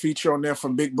 I've got a feature on there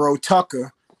from Big Bro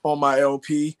Tucker on my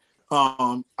LP.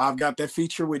 I've got that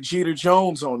feature with Jeter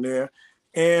Jones on there,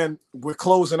 and we're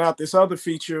closing out this other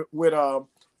feature with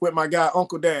my guy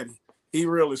Uncle Daddy. He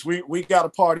realist. We got a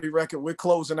party record. We're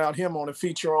closing out him on a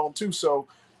feature on too. So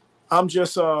I'm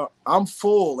just I'm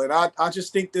full, and I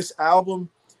just think this album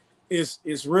is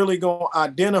really going to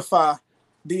identify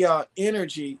the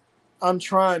energy I'm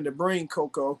trying to bring,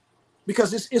 Coco,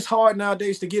 because it's hard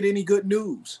nowadays to get any good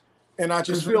news, and I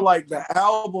just feel like the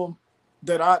album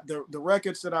that the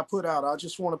records that I put out, I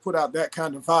just want to put out that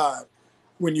kind of vibe.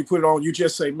 When you put it on, you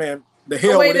just say, man, the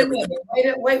hell with everything.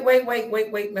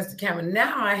 Wait, Mr. Cameron.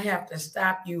 Now I have to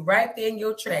stop you right there in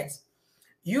your tracks.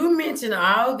 You mentioned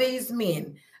all these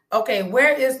men. Okay,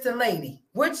 where is the lady?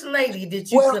 Which lady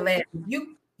did you collab with?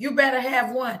 You better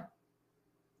have one.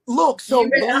 Look, so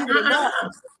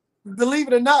believe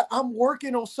it or not, I'm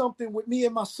working on something with me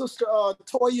and my sister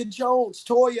Toya Jones.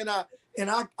 Toya and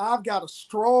I've got a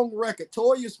strong record.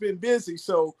 Toya's been busy,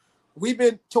 so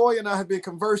Toya and I have been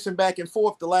conversing back and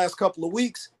forth the last couple of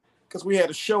weeks because we had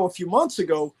a show a few months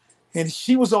ago, and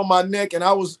she was on my neck and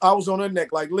I was on her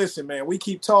neck. Like, listen, man, we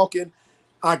keep talking.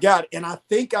 I got it, and I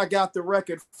think I got the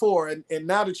record for. And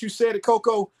now that you said it,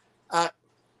 Coco,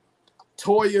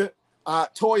 Toya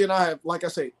and I have, like I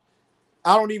say,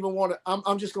 I don't even want to.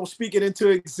 I'm just gonna speak it into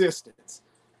existence.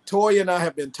 Toya and I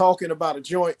have been talking about a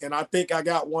joint, and I think I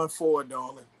got one for it,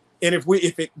 darling. And if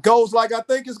it goes like I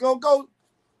think it's gonna go,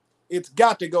 it's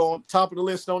got to go on top of the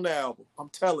list on the album. I'm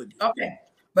telling you. Okay,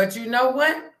 but you know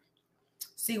what?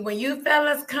 See, when you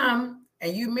fellas come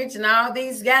and you mention all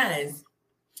these guys,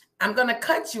 I'm gonna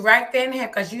cut you right there in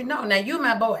half because now you're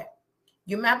my boy.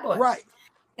 You're my boy, right?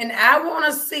 And I want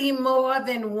to see more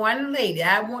than one lady.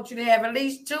 I want you to have at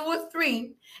least 2 or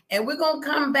 3. And we're going to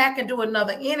come back and do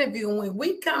another interview. And when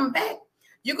we come back,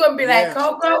 you're going to be like,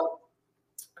 Coco,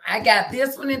 I got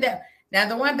this one and that. Now,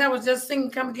 the one that was just singing,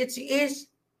 Come Get Your Ish,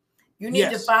 you need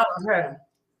to follow her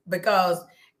because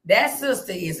that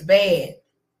sister is bad.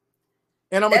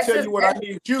 And I'm going to tell you what I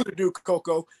need you to do,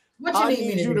 Coco. I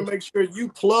need you to make sure you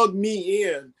plug me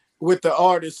in with the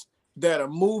artists that are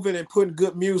moving and putting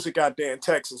good music out there in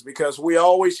Texas, because we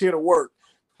always here to work.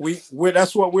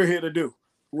 That's what we're here to do.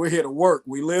 We're here to work.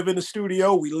 We live in the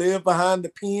studio. We live behind the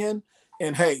pen.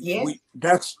 And hey,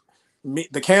 that's me,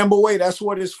 the Campbell way. That's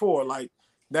what it's for. Like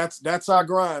that's our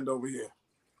grind over here.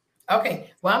 Okay.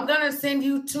 Well, I'm going to send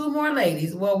you 2 more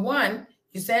ladies. Well, one,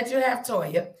 you said you have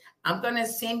Toya. I'm going to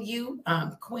send you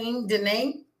Queen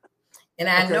Danae. And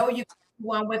I know you got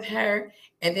one with her.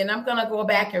 And then I'm going to go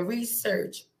back and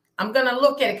research. I'm going to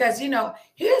look at it because,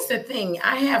 here's the thing.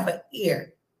 I have an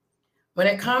ear. When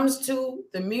it comes to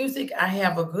the music, I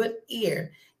have a good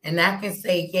ear. And I can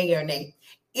say yay or nay.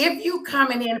 If you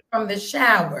coming in from the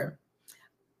shower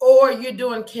or you're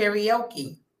doing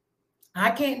karaoke,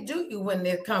 I can't do you when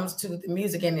it comes to the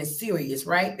music and it's serious,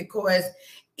 right? Because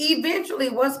eventually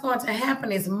what's going to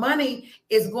happen is money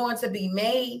is going to be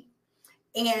made.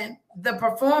 and the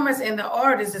performance and the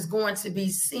artist is going to be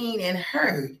seen and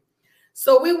heard.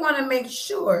 So we want to make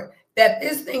sure that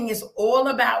this thing is all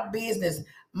about business.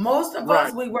 Most of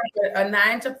us, we work a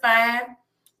 9 to 5.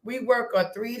 We work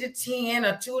a 3 to 10,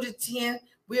 a 2 to 10.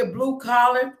 We're blue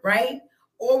collar, right?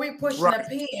 Or we pushing a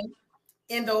pen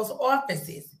in those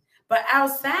offices. But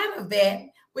outside of that,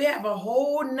 we have a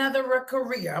whole nother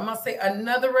career. I'm going to say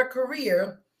another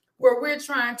career where we're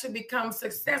trying to become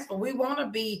successful. We want to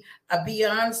be a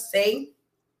Beyonce,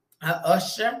 a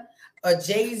Usher, a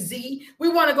Jay-Z. We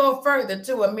want to go further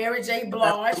to a Mary J.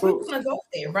 Blige. Absolutely. We want to go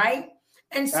there, right?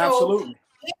 And so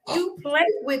if you play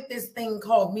with this thing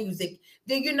called music,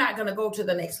 then you're not going to go to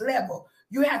the next level.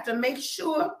 You have to make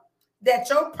sure that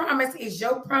your promise is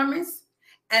your promise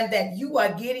and that you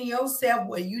are getting yourself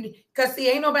where you need. Because, see,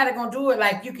 ain't nobody going to do it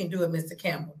like you can do it, Mr.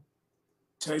 Campbell.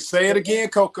 Say it again,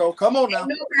 Coco. Come on now.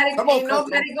 Ain't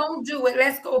nobody going to do it.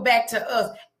 Let's go back to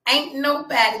us. Ain't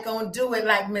nobody going to do it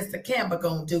like Mr. Campbell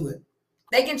going to do it.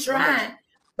 They can try,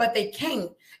 but they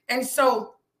can't. And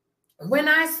so when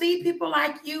I see people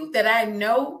like you that I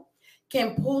know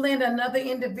can pull in another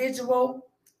individual,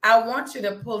 I want you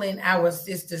to pull in our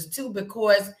sisters too,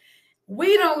 because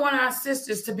we don't want our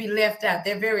sisters to be left out.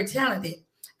 They're very talented.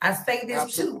 I say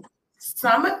this too.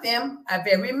 Some of them are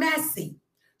very messy.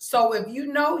 So if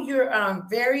you know you're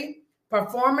very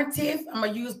performative, I'm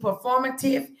going to use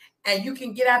performative, and you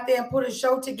can get out there and put a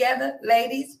show together,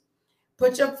 ladies,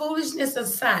 put your foolishness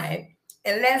aside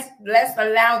and let's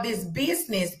allow this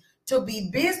business to be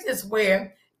business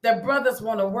where the brothers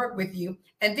want to work with you.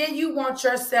 And then you want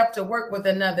yourself to work with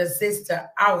another sister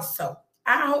also.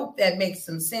 I hope that makes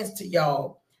some sense to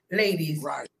y'all, ladies.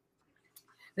 Right.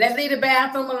 Let's leave the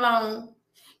bathroom alone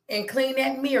and clean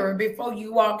that mirror before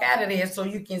you walk out of there so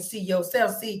you can see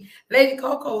yourself. See, Lady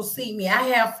Coaco see me. I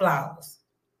have flaws.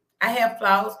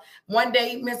 One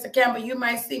day, Mr. Campbell, you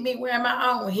might see me wearing my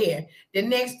own hair. The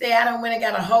next day, I done went and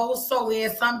got a whole sew in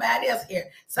somebody else's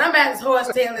hair. Somebody's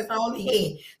horse tail is on the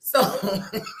head. So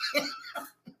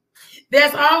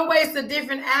there's always a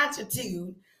different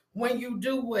attitude when you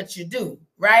do what you do,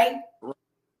 right?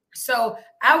 So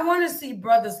I want to see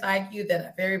brothers like you that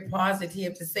are very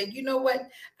positive to say, you know what?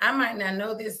 I might not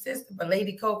know this sister, but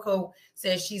Lady Coaco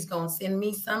says she's going to send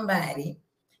me somebody.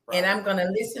 And I'm going to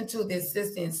listen to this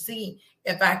sister and see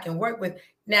if I can work with.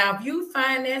 Now, if you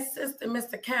find that sister,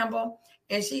 Mr. Campbell,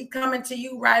 and she's coming to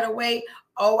you right away,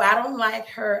 oh, I don't like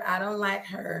her.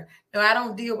 No, I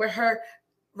don't deal with her.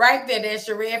 Right there, that's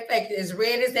your red flag. As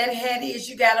red as that hat is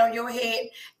you got on your head,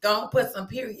 go and put some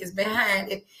periods behind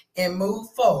it and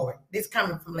move forward. This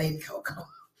coming from Lady Coaco.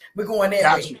 We're going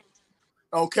that way.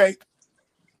 Okay.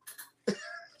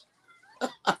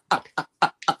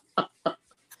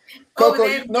 Coco,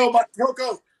 you know my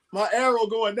arrow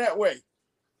going that way.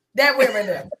 That way right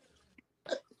there.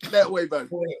 That way, buddy.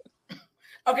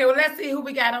 Okay, well, let's see who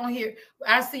we got on here.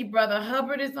 I see Brother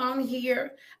Hubbard is on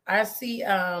here. I see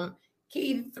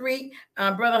Key 3.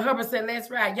 Brother Hubbard said, let's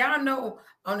ride. Y'all know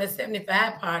on the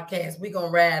 75 podcast, we're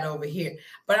going to ride over here.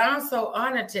 But I'm so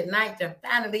honored tonight to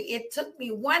finally, it took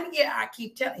me 1 year, I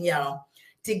keep telling y'all,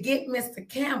 to get Mr.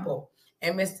 Campbell.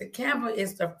 And Mr. Campbell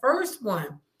is the first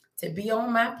one to be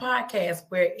on my podcast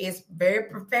where it's very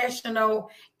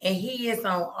professional and he is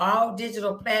on all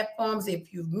digital platforms.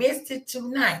 If you missed it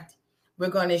tonight, we're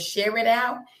going to share it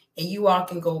out and you all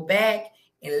can go back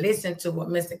and listen to what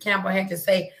Mr. Campbell had to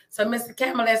say. So, Mr.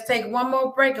 Campbell, let's take one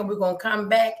more break and we're going to come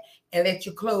back and let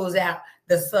you close out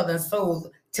the Southern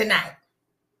Soul tonight.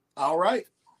 All right.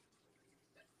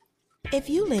 If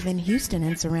you live in Houston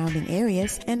and surrounding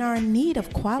areas and are in need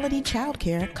of quality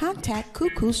childcare, contact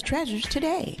Cuckoo's Treasures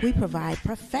today. We provide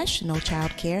professional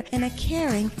childcare in a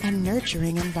caring and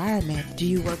nurturing environment. Do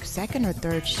you work second or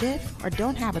third shift or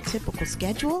don't have a typical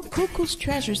schedule? Cuckoo's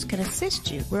Treasures can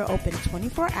assist you. We're open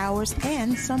 24 hours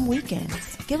and some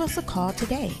weekends. Give us a call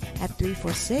today at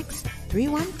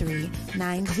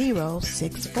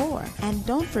 346-313-9064. And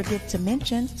don't forget to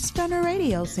mention Stunner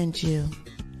Radio sent you.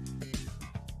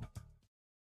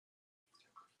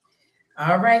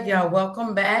 All right, y'all.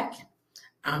 Welcome back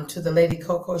to the Lady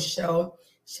Coaco Show.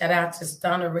 Shout out to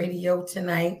Stunner Radio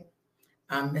tonight.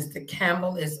 Mr.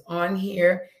 Campbell is on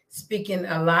here speaking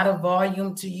a lot of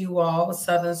volume to you all.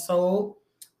 Southern Soul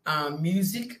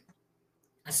music,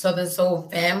 Southern Soul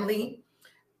family,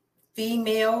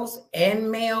 females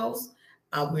and males.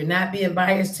 We're not being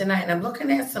biased tonight. And I'm looking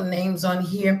at some names on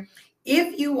here.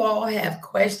 If you all have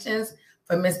questions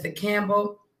for Mr.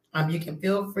 Campbell, you can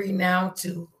feel free now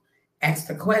to ask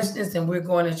the questions and we're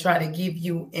going to try to give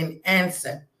you an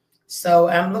answer. So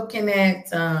I'm looking at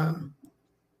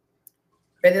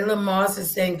Betty Lamoss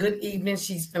is saying good evening.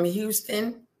 She's from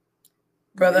Houston.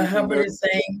 Good Brother evening, Hubbard baby. is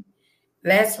saying,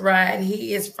 let's ride.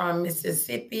 He is from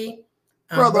Mississippi.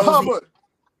 Brother Rosie, Hubbard.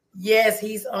 yes,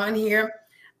 he's on here.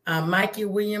 Mikey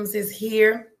Williams is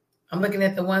here. I'm looking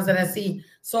at the ones that I see.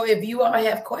 So if you all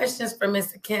have questions for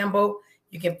Mr. Campbell,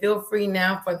 you can feel free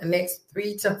now for the next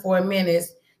 3 to 4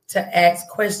 minutes to ask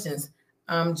questions.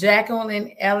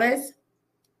 Jacqueline Ellis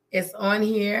is on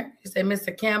here. She said,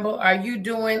 Mr. Campbell, are you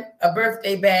doing a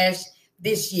birthday bash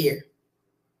this year?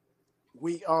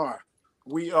 We are.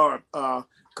 We are.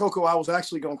 Coco, I was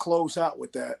actually going to close out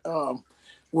with that.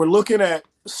 We're looking at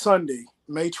Sunday,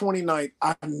 May 29th.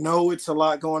 I know it's a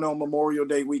lot going on Memorial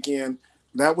Day weekend.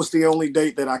 That was the only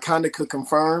date that I kind of could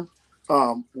confirm.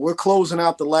 We're closing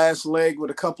out the last leg with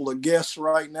a couple of guests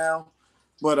right now.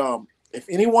 But if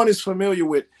anyone is familiar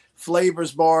with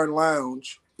Flavors Bar and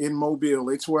Lounge in Mobile,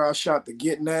 it's where I shot the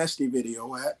Get Nasty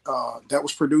video at. That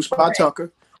was produced by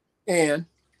Tucker. And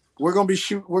we're going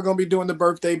to be doing the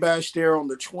birthday bash there on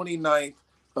the 29th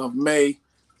of May.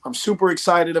 I'm super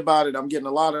excited about it. I'm getting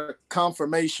a lot of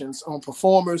confirmations on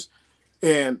performers.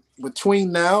 And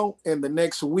between now and the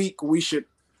next week, we should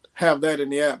have that in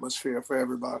the atmosphere for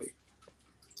everybody.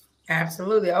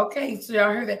 Absolutely. Okay, so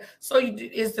y'all heard that. So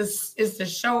is the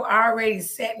show already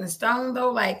set in stone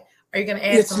though? Like, are you going to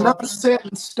add It's some not more? set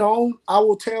in stone. I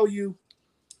will tell you,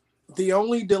 the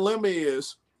only dilemma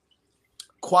is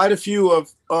quite a few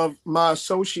of my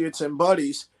associates and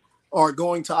buddies are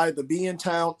going to either be in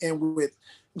town, and with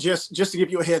just to give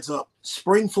you a heads up,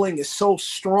 Spring Fling is so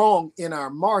strong in our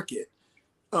market.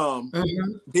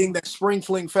 Being that Spring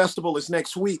Fling Festival is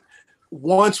next week,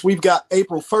 once we've got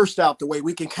April 1st out the way,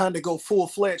 we can kind of go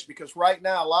full-fledged, because right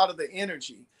now a lot of the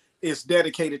energy is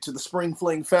dedicated to the Spring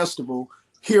Fling Festival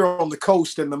here on the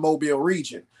coast in the Mobile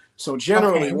region. So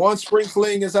generally, once Spring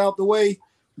Fling is out the way,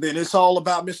 then it's all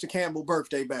about Mr. Campbell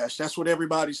birthday bash. That's what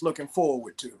everybody's looking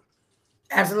forward to.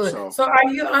 Absolutely. So are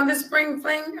you on the Spring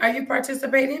Fling? Are you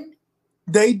participating?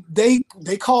 They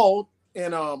called,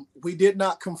 and we did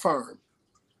not confirm.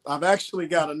 I've actually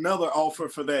got another offer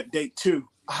for that date too.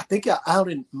 I think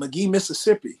out in McGee,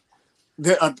 Mississippi.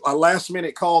 A last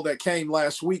minute call that came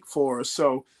last week for us.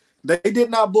 So they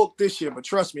did not book this year, but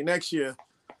trust me, next year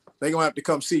they're gonna have to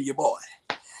come see your boy.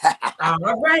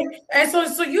 All right. And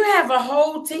so you have a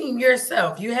whole team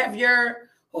yourself. You have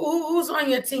who's on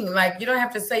your team? Like, you don't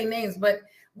have to say names, but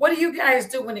what do you guys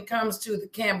do when it comes to the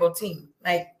Campbell team?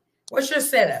 Like, what's your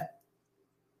setup?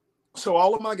 So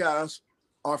all of my guys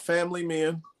are family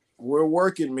men. We're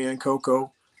working men,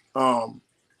 Coco.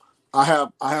 I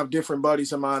have different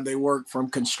buddies of mine. They work from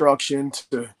construction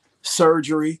to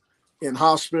surgery in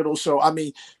hospitals. So I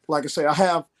mean, like I say, I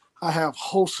have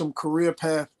wholesome career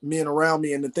path men around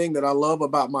me. And the thing that I love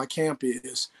about my camp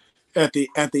is at the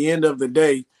end of the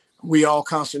day, we all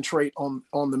concentrate on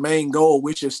the main goal,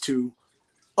 which is to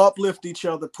uplift each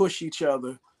other, push each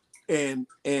other, and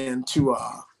to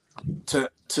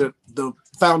the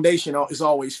foundation is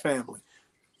always family.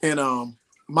 And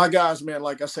my guys, man,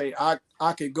 like I say,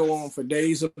 I could go on for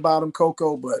days about them,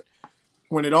 Coco, but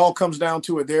when it all comes down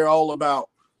to it, they're all about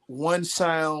one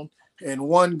sound and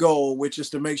one goal, which is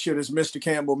to make sure this Mr.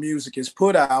 Campbell music is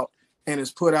put out and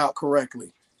is put out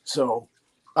correctly. So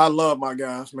I love my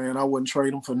guys, man. I wouldn't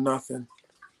trade them for nothing.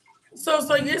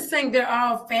 So you're saying they're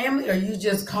all family, or you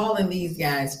just calling these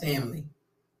guys family?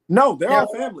 No, they're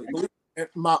all family.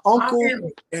 My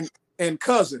uncle and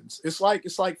cousins. It's like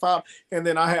 5. And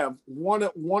then I have one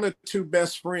or two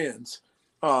best friends.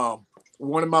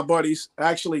 One of my buddies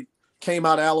actually came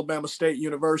out of Alabama State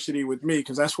University with me,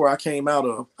 because that's where I came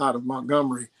out of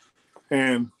Montgomery.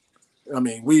 And I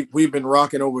mean, we've been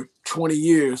rocking over 20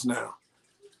 years now.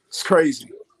 It's crazy.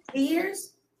 20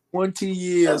 years? 20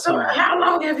 years. So how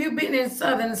long have you been in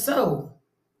Southern Soul?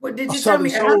 What did you Southern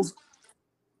tell me?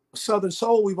 Southern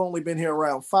Soul, we've only been here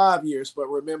around 5 years, but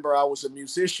remember, I was a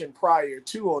musician prior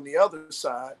to on the other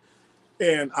side,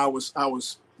 and I was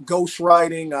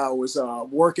ghostwriting. I was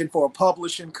working for a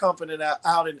publishing company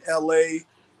out in LA.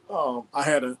 I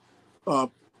had a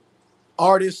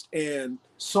artist and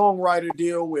songwriter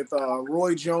deal with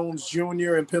Roy Jones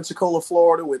Jr. in Pensacola,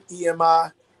 Florida, with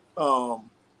EMI.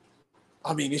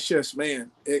 I mean, it's just,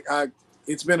 man,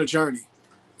 it's been a journey.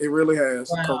 It really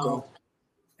has, Wow. Coco.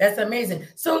 That's amazing.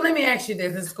 So let me ask you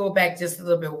this. Let's go back just a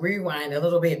little bit, rewind a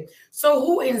little bit. So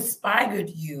who inspired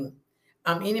you?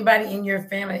 Anybody in your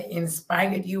family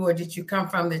inspired you, or did you come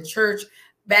from the church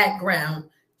background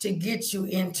to get you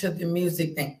into the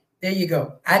music thing? There you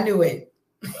go. I knew it.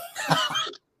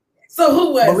 So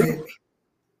who was it?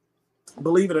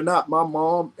 Believe it or not, my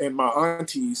mom and my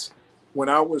aunties, when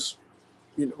I was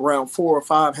around 4 or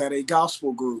 5, had a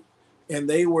gospel group, and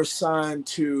they were signed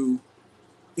to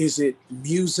is it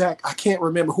Muzak? I can't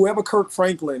remember. Whoever Kirk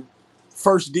Franklin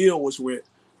first deal was with,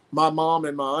 my mom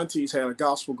and my aunties had a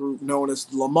gospel group known as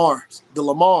the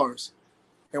Lamars.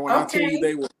 And when I tell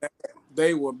you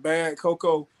they were bad,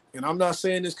 Coco, and I'm not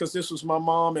saying this because this was my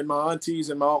mom and my aunties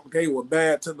and they were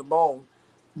bad to the bone.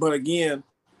 But again,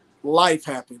 life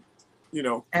happened, you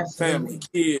know, Absolutely. family,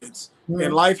 kids,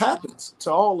 and life happens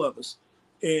to all of us.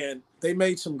 And they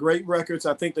made some great records.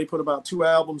 I think they put about 2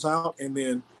 albums out, and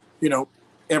then, you know,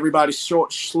 everybody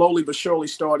slowly but surely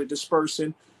started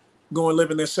dispersing, going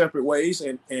living their separate ways,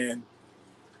 and you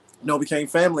know, became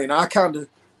family. And I kind of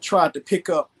tried to pick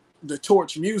up the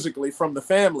torch musically from the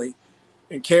family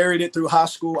and carried it through high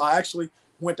school. I actually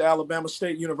went to Alabama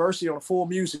State University on a full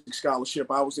music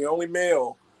scholarship. I was the only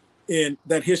male in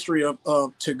that history of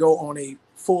to go on a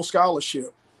full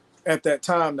scholarship at that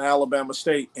time to Alabama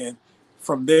State. And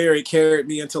from there, it carried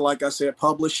me into, like I said,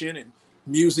 publishing and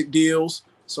music deals.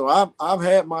 So I've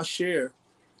had my share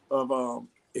of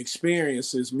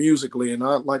experiences musically. And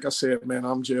like I said, man,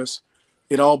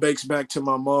 it all bakes back to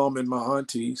my mom and my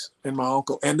aunties and my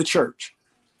uncle and the church.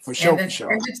 For sure, and the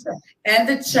church. Let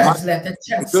the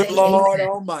church good say Lord amen.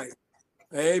 Almighty.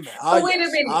 Amen. So wait a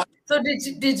minute. So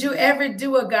did you ever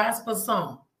do a gospel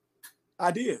song? I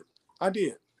did.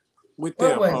 With what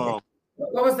them. Was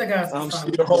what was the gospel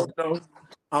song?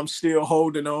 I'm still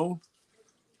holding on.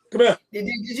 Come here.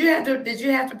 Did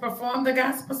you have to perform the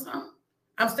gospel song?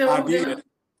 I'm still holding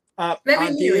on.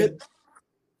 Let me hear it.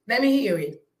 Let me hear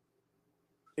it.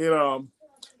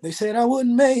 They said I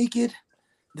wouldn't make it.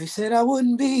 They said I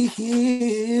wouldn't be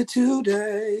here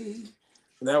today.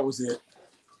 And that was it.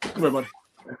 Come here, buddy.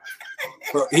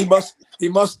 But he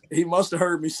must have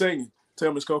heard me singing.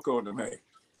 Tell Miss Coco and them, hey.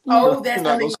 Oh, that's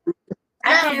funny.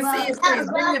 I can't see his face.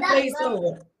 Bring the face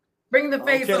over. Bring the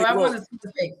face over. I want to see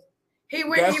the face. He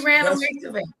ran away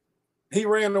today. He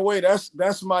ran away.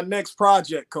 That's my next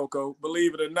project, Coco.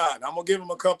 Believe it or not, I'm gonna give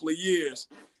him a couple of years,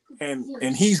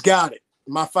 and he's got it.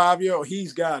 My 5-year-old,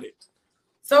 he's got it.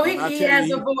 So he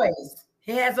has a voice.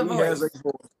 He has a voice.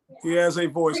 He has a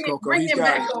voice, Coco. Bring him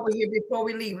back over here before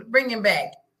we leave. Bring him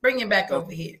back. Bring him back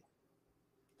over here.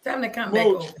 Tell him to come back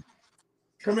over.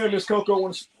 Come here, Miss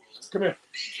Coco. Come here.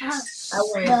 I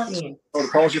want to see him.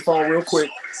 Pause your phone real quick.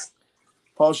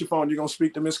 Pause your phone. You gonna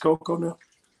speak to Miss Coco now?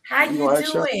 How you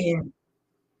doing?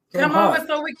 Come over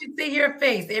so we can see your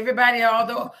face. Everybody all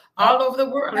over the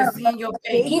world is seeing your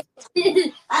face.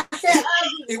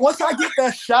 Once I get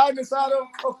that shyness out of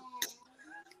him,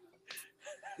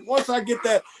 once I get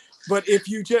that, but if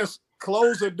you just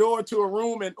close the door to a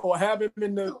room or have him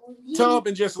in the tub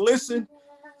and just listen,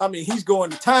 I mean, he's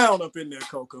going to town up in there,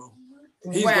 Coco.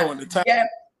 He's going to town. Yeah.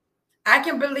 I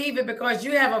can believe it because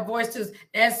you have a voice too.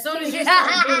 As soon as you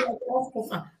start doing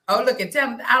look at tell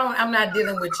me, I'm not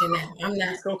dealing with you now. I'm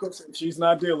not. She's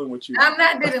not dealing with you. I'm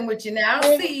not dealing with you now.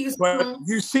 I'll see you but soon.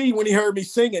 You see, when he heard me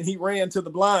singing, he ran to the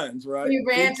blinds, right? He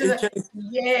ran to the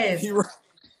yes.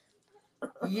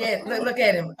 Yes, look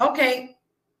at him. Okay.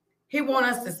 He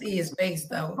wants us to see his face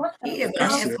though. He is a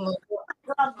handsome.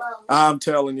 I'm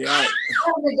telling you.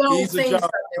 He's a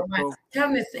job. Tell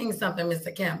him to sing something,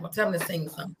 Mr. Campbell. Tell him to sing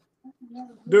something.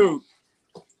 Dude,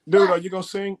 are you gonna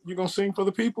sing? You gonna sing for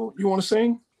the people? You want to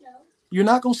sing? No. You're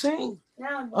not gonna sing?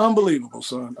 No. Unbelievable,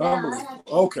 son. Unbelievable.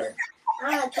 Okay.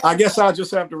 I guess I'll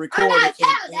just have to record it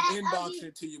and inbox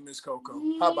it to you, Miss Coco.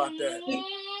 How about that?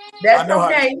 That's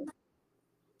okay.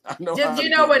 I know.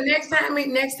 Just what?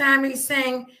 Next time he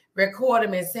sing, record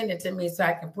him and send it to me so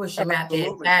I can push him out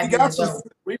there.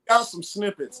 We've got some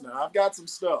snippets now. I've got some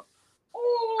stuff.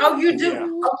 Oh, you do?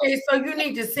 Yeah. Okay, so you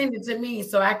need to send it to me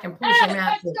so I can push him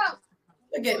out there.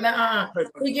 Look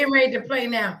at we getting ready to play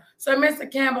now. So,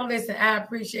 Mr. Campbell, listen, I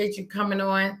appreciate you coming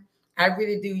on. I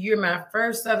really do. You're my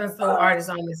first Southern Soul artist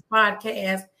on this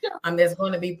podcast. That's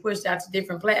going to be pushed out to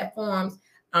different platforms.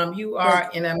 You are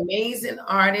an amazing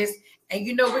artist. And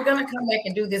we're going to come back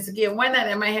and do this again. One night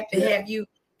I might have to have you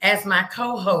as my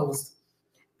co-host.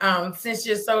 Since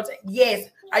you're so yes.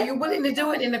 Are you willing to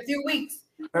do it in a few weeks?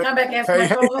 Come back as my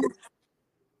co-host.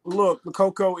 Look,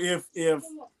 Coco, if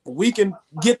we can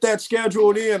get that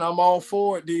scheduled in, I'm all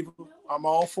for it, Diva. I'm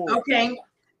all for it.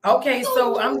 Okay,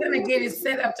 so I'm going to get it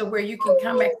set up to where you can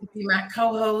come back to be my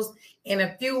co-host in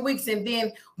a few weeks, and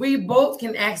then we both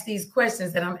can ask these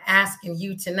questions that I'm asking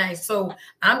you tonight. So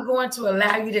I'm going to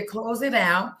allow you to close it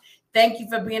out. Thank you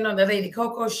for being on the Lady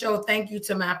Coaco show. Thank you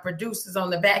to my producers on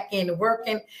the back end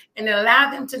working, and allow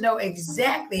them to know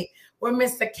exactly where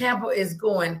Mr. Campbell is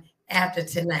going after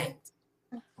tonight.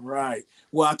 Right.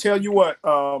 Well, I'll tell you what,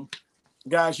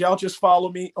 guys, y'all just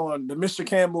follow me on the Mr.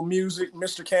 Campbell music,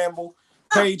 Mr. Campbell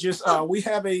pages. We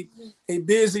have a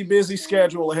busy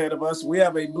schedule ahead of us. We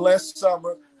have a blessed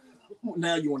summer.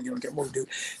 Now you want to get more, dude.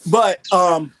 But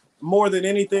more than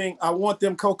anything, I want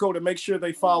them, Coco, to make sure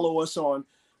they follow us on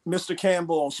Mr.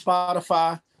 Campbell on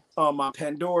Spotify. My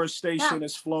Pandora station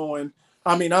is flowing.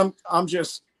 I mean, I'm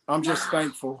just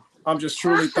thankful. I'm just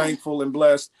truly thankful and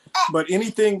blessed. But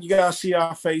anything you guys see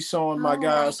our face on, my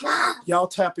guys, y'all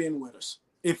tap in with us.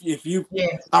 If you,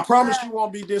 yes. I promise you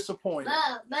won't be disappointed.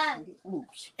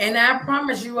 Oops. And I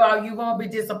promise you all, you won't be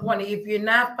disappointed. If you're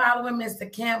not following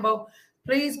Mr. Campbell,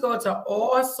 please go to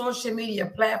all social media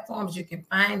platforms. You can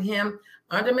find him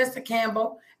under Mr.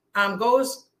 Campbell. Go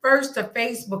first to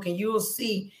Facebook and you'll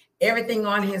see everything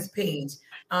on his page.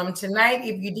 Tonight,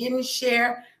 if you didn't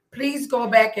share, please go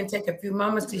back and take a few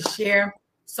moments to share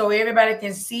so everybody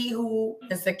can see who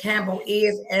Mr. Campbell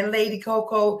is and Lady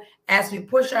Coaco as we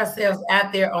push ourselves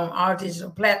out there on all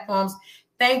digital platforms.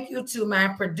 Thank you to my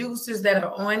producers that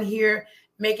are on here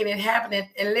making it happen.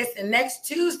 And listen, next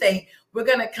Tuesday, we're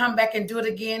going to come back and do it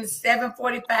again,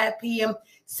 7:45 p.m.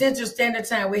 Central Standard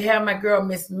Time. We have my girl,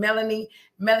 Miss Melanie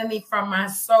from My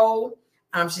Soul.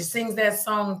 She sings that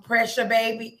song, Pressure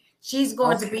Baby. She's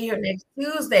going to be here next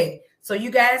Tuesday. So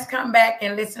you guys come back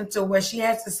and listen to what she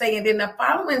has to say. And then the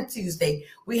following Tuesday,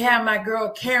 we have my girl,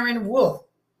 Karen Wolf.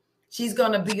 She's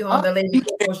going to be on the Lady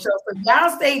Coaco show. So y'all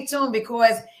stay tuned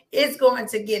because it's going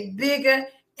to get bigger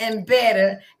and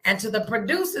better. And to the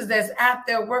producers that's out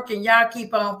there working, y'all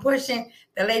keep on pushing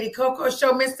the Lady Coaco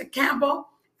show. Mr. Campbell,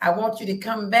 I want you to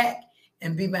come back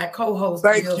and be my co-host.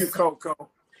 Thank you, Coco.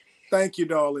 Thank you,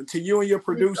 darling. To you and your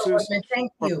producers.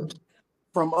 Thank you.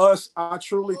 From us, I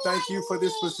truly thank you for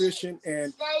this position,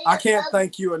 and I can't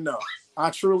thank you enough. I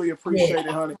truly appreciate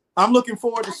it, honey. I'm looking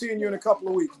forward to seeing you in a couple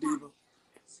of weeks, Diva.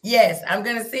 Yes, I'm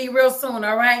going to see you real soon,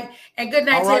 all right? And good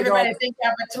night to everybody. Y'all. Thank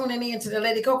y'all for tuning in to the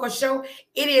Lady Coaco show.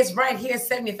 It is right here,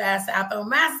 75 South on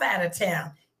my side of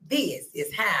town. This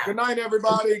is how. Good night,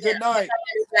 everybody. Good night. Good night,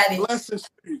 everybody. Blessings.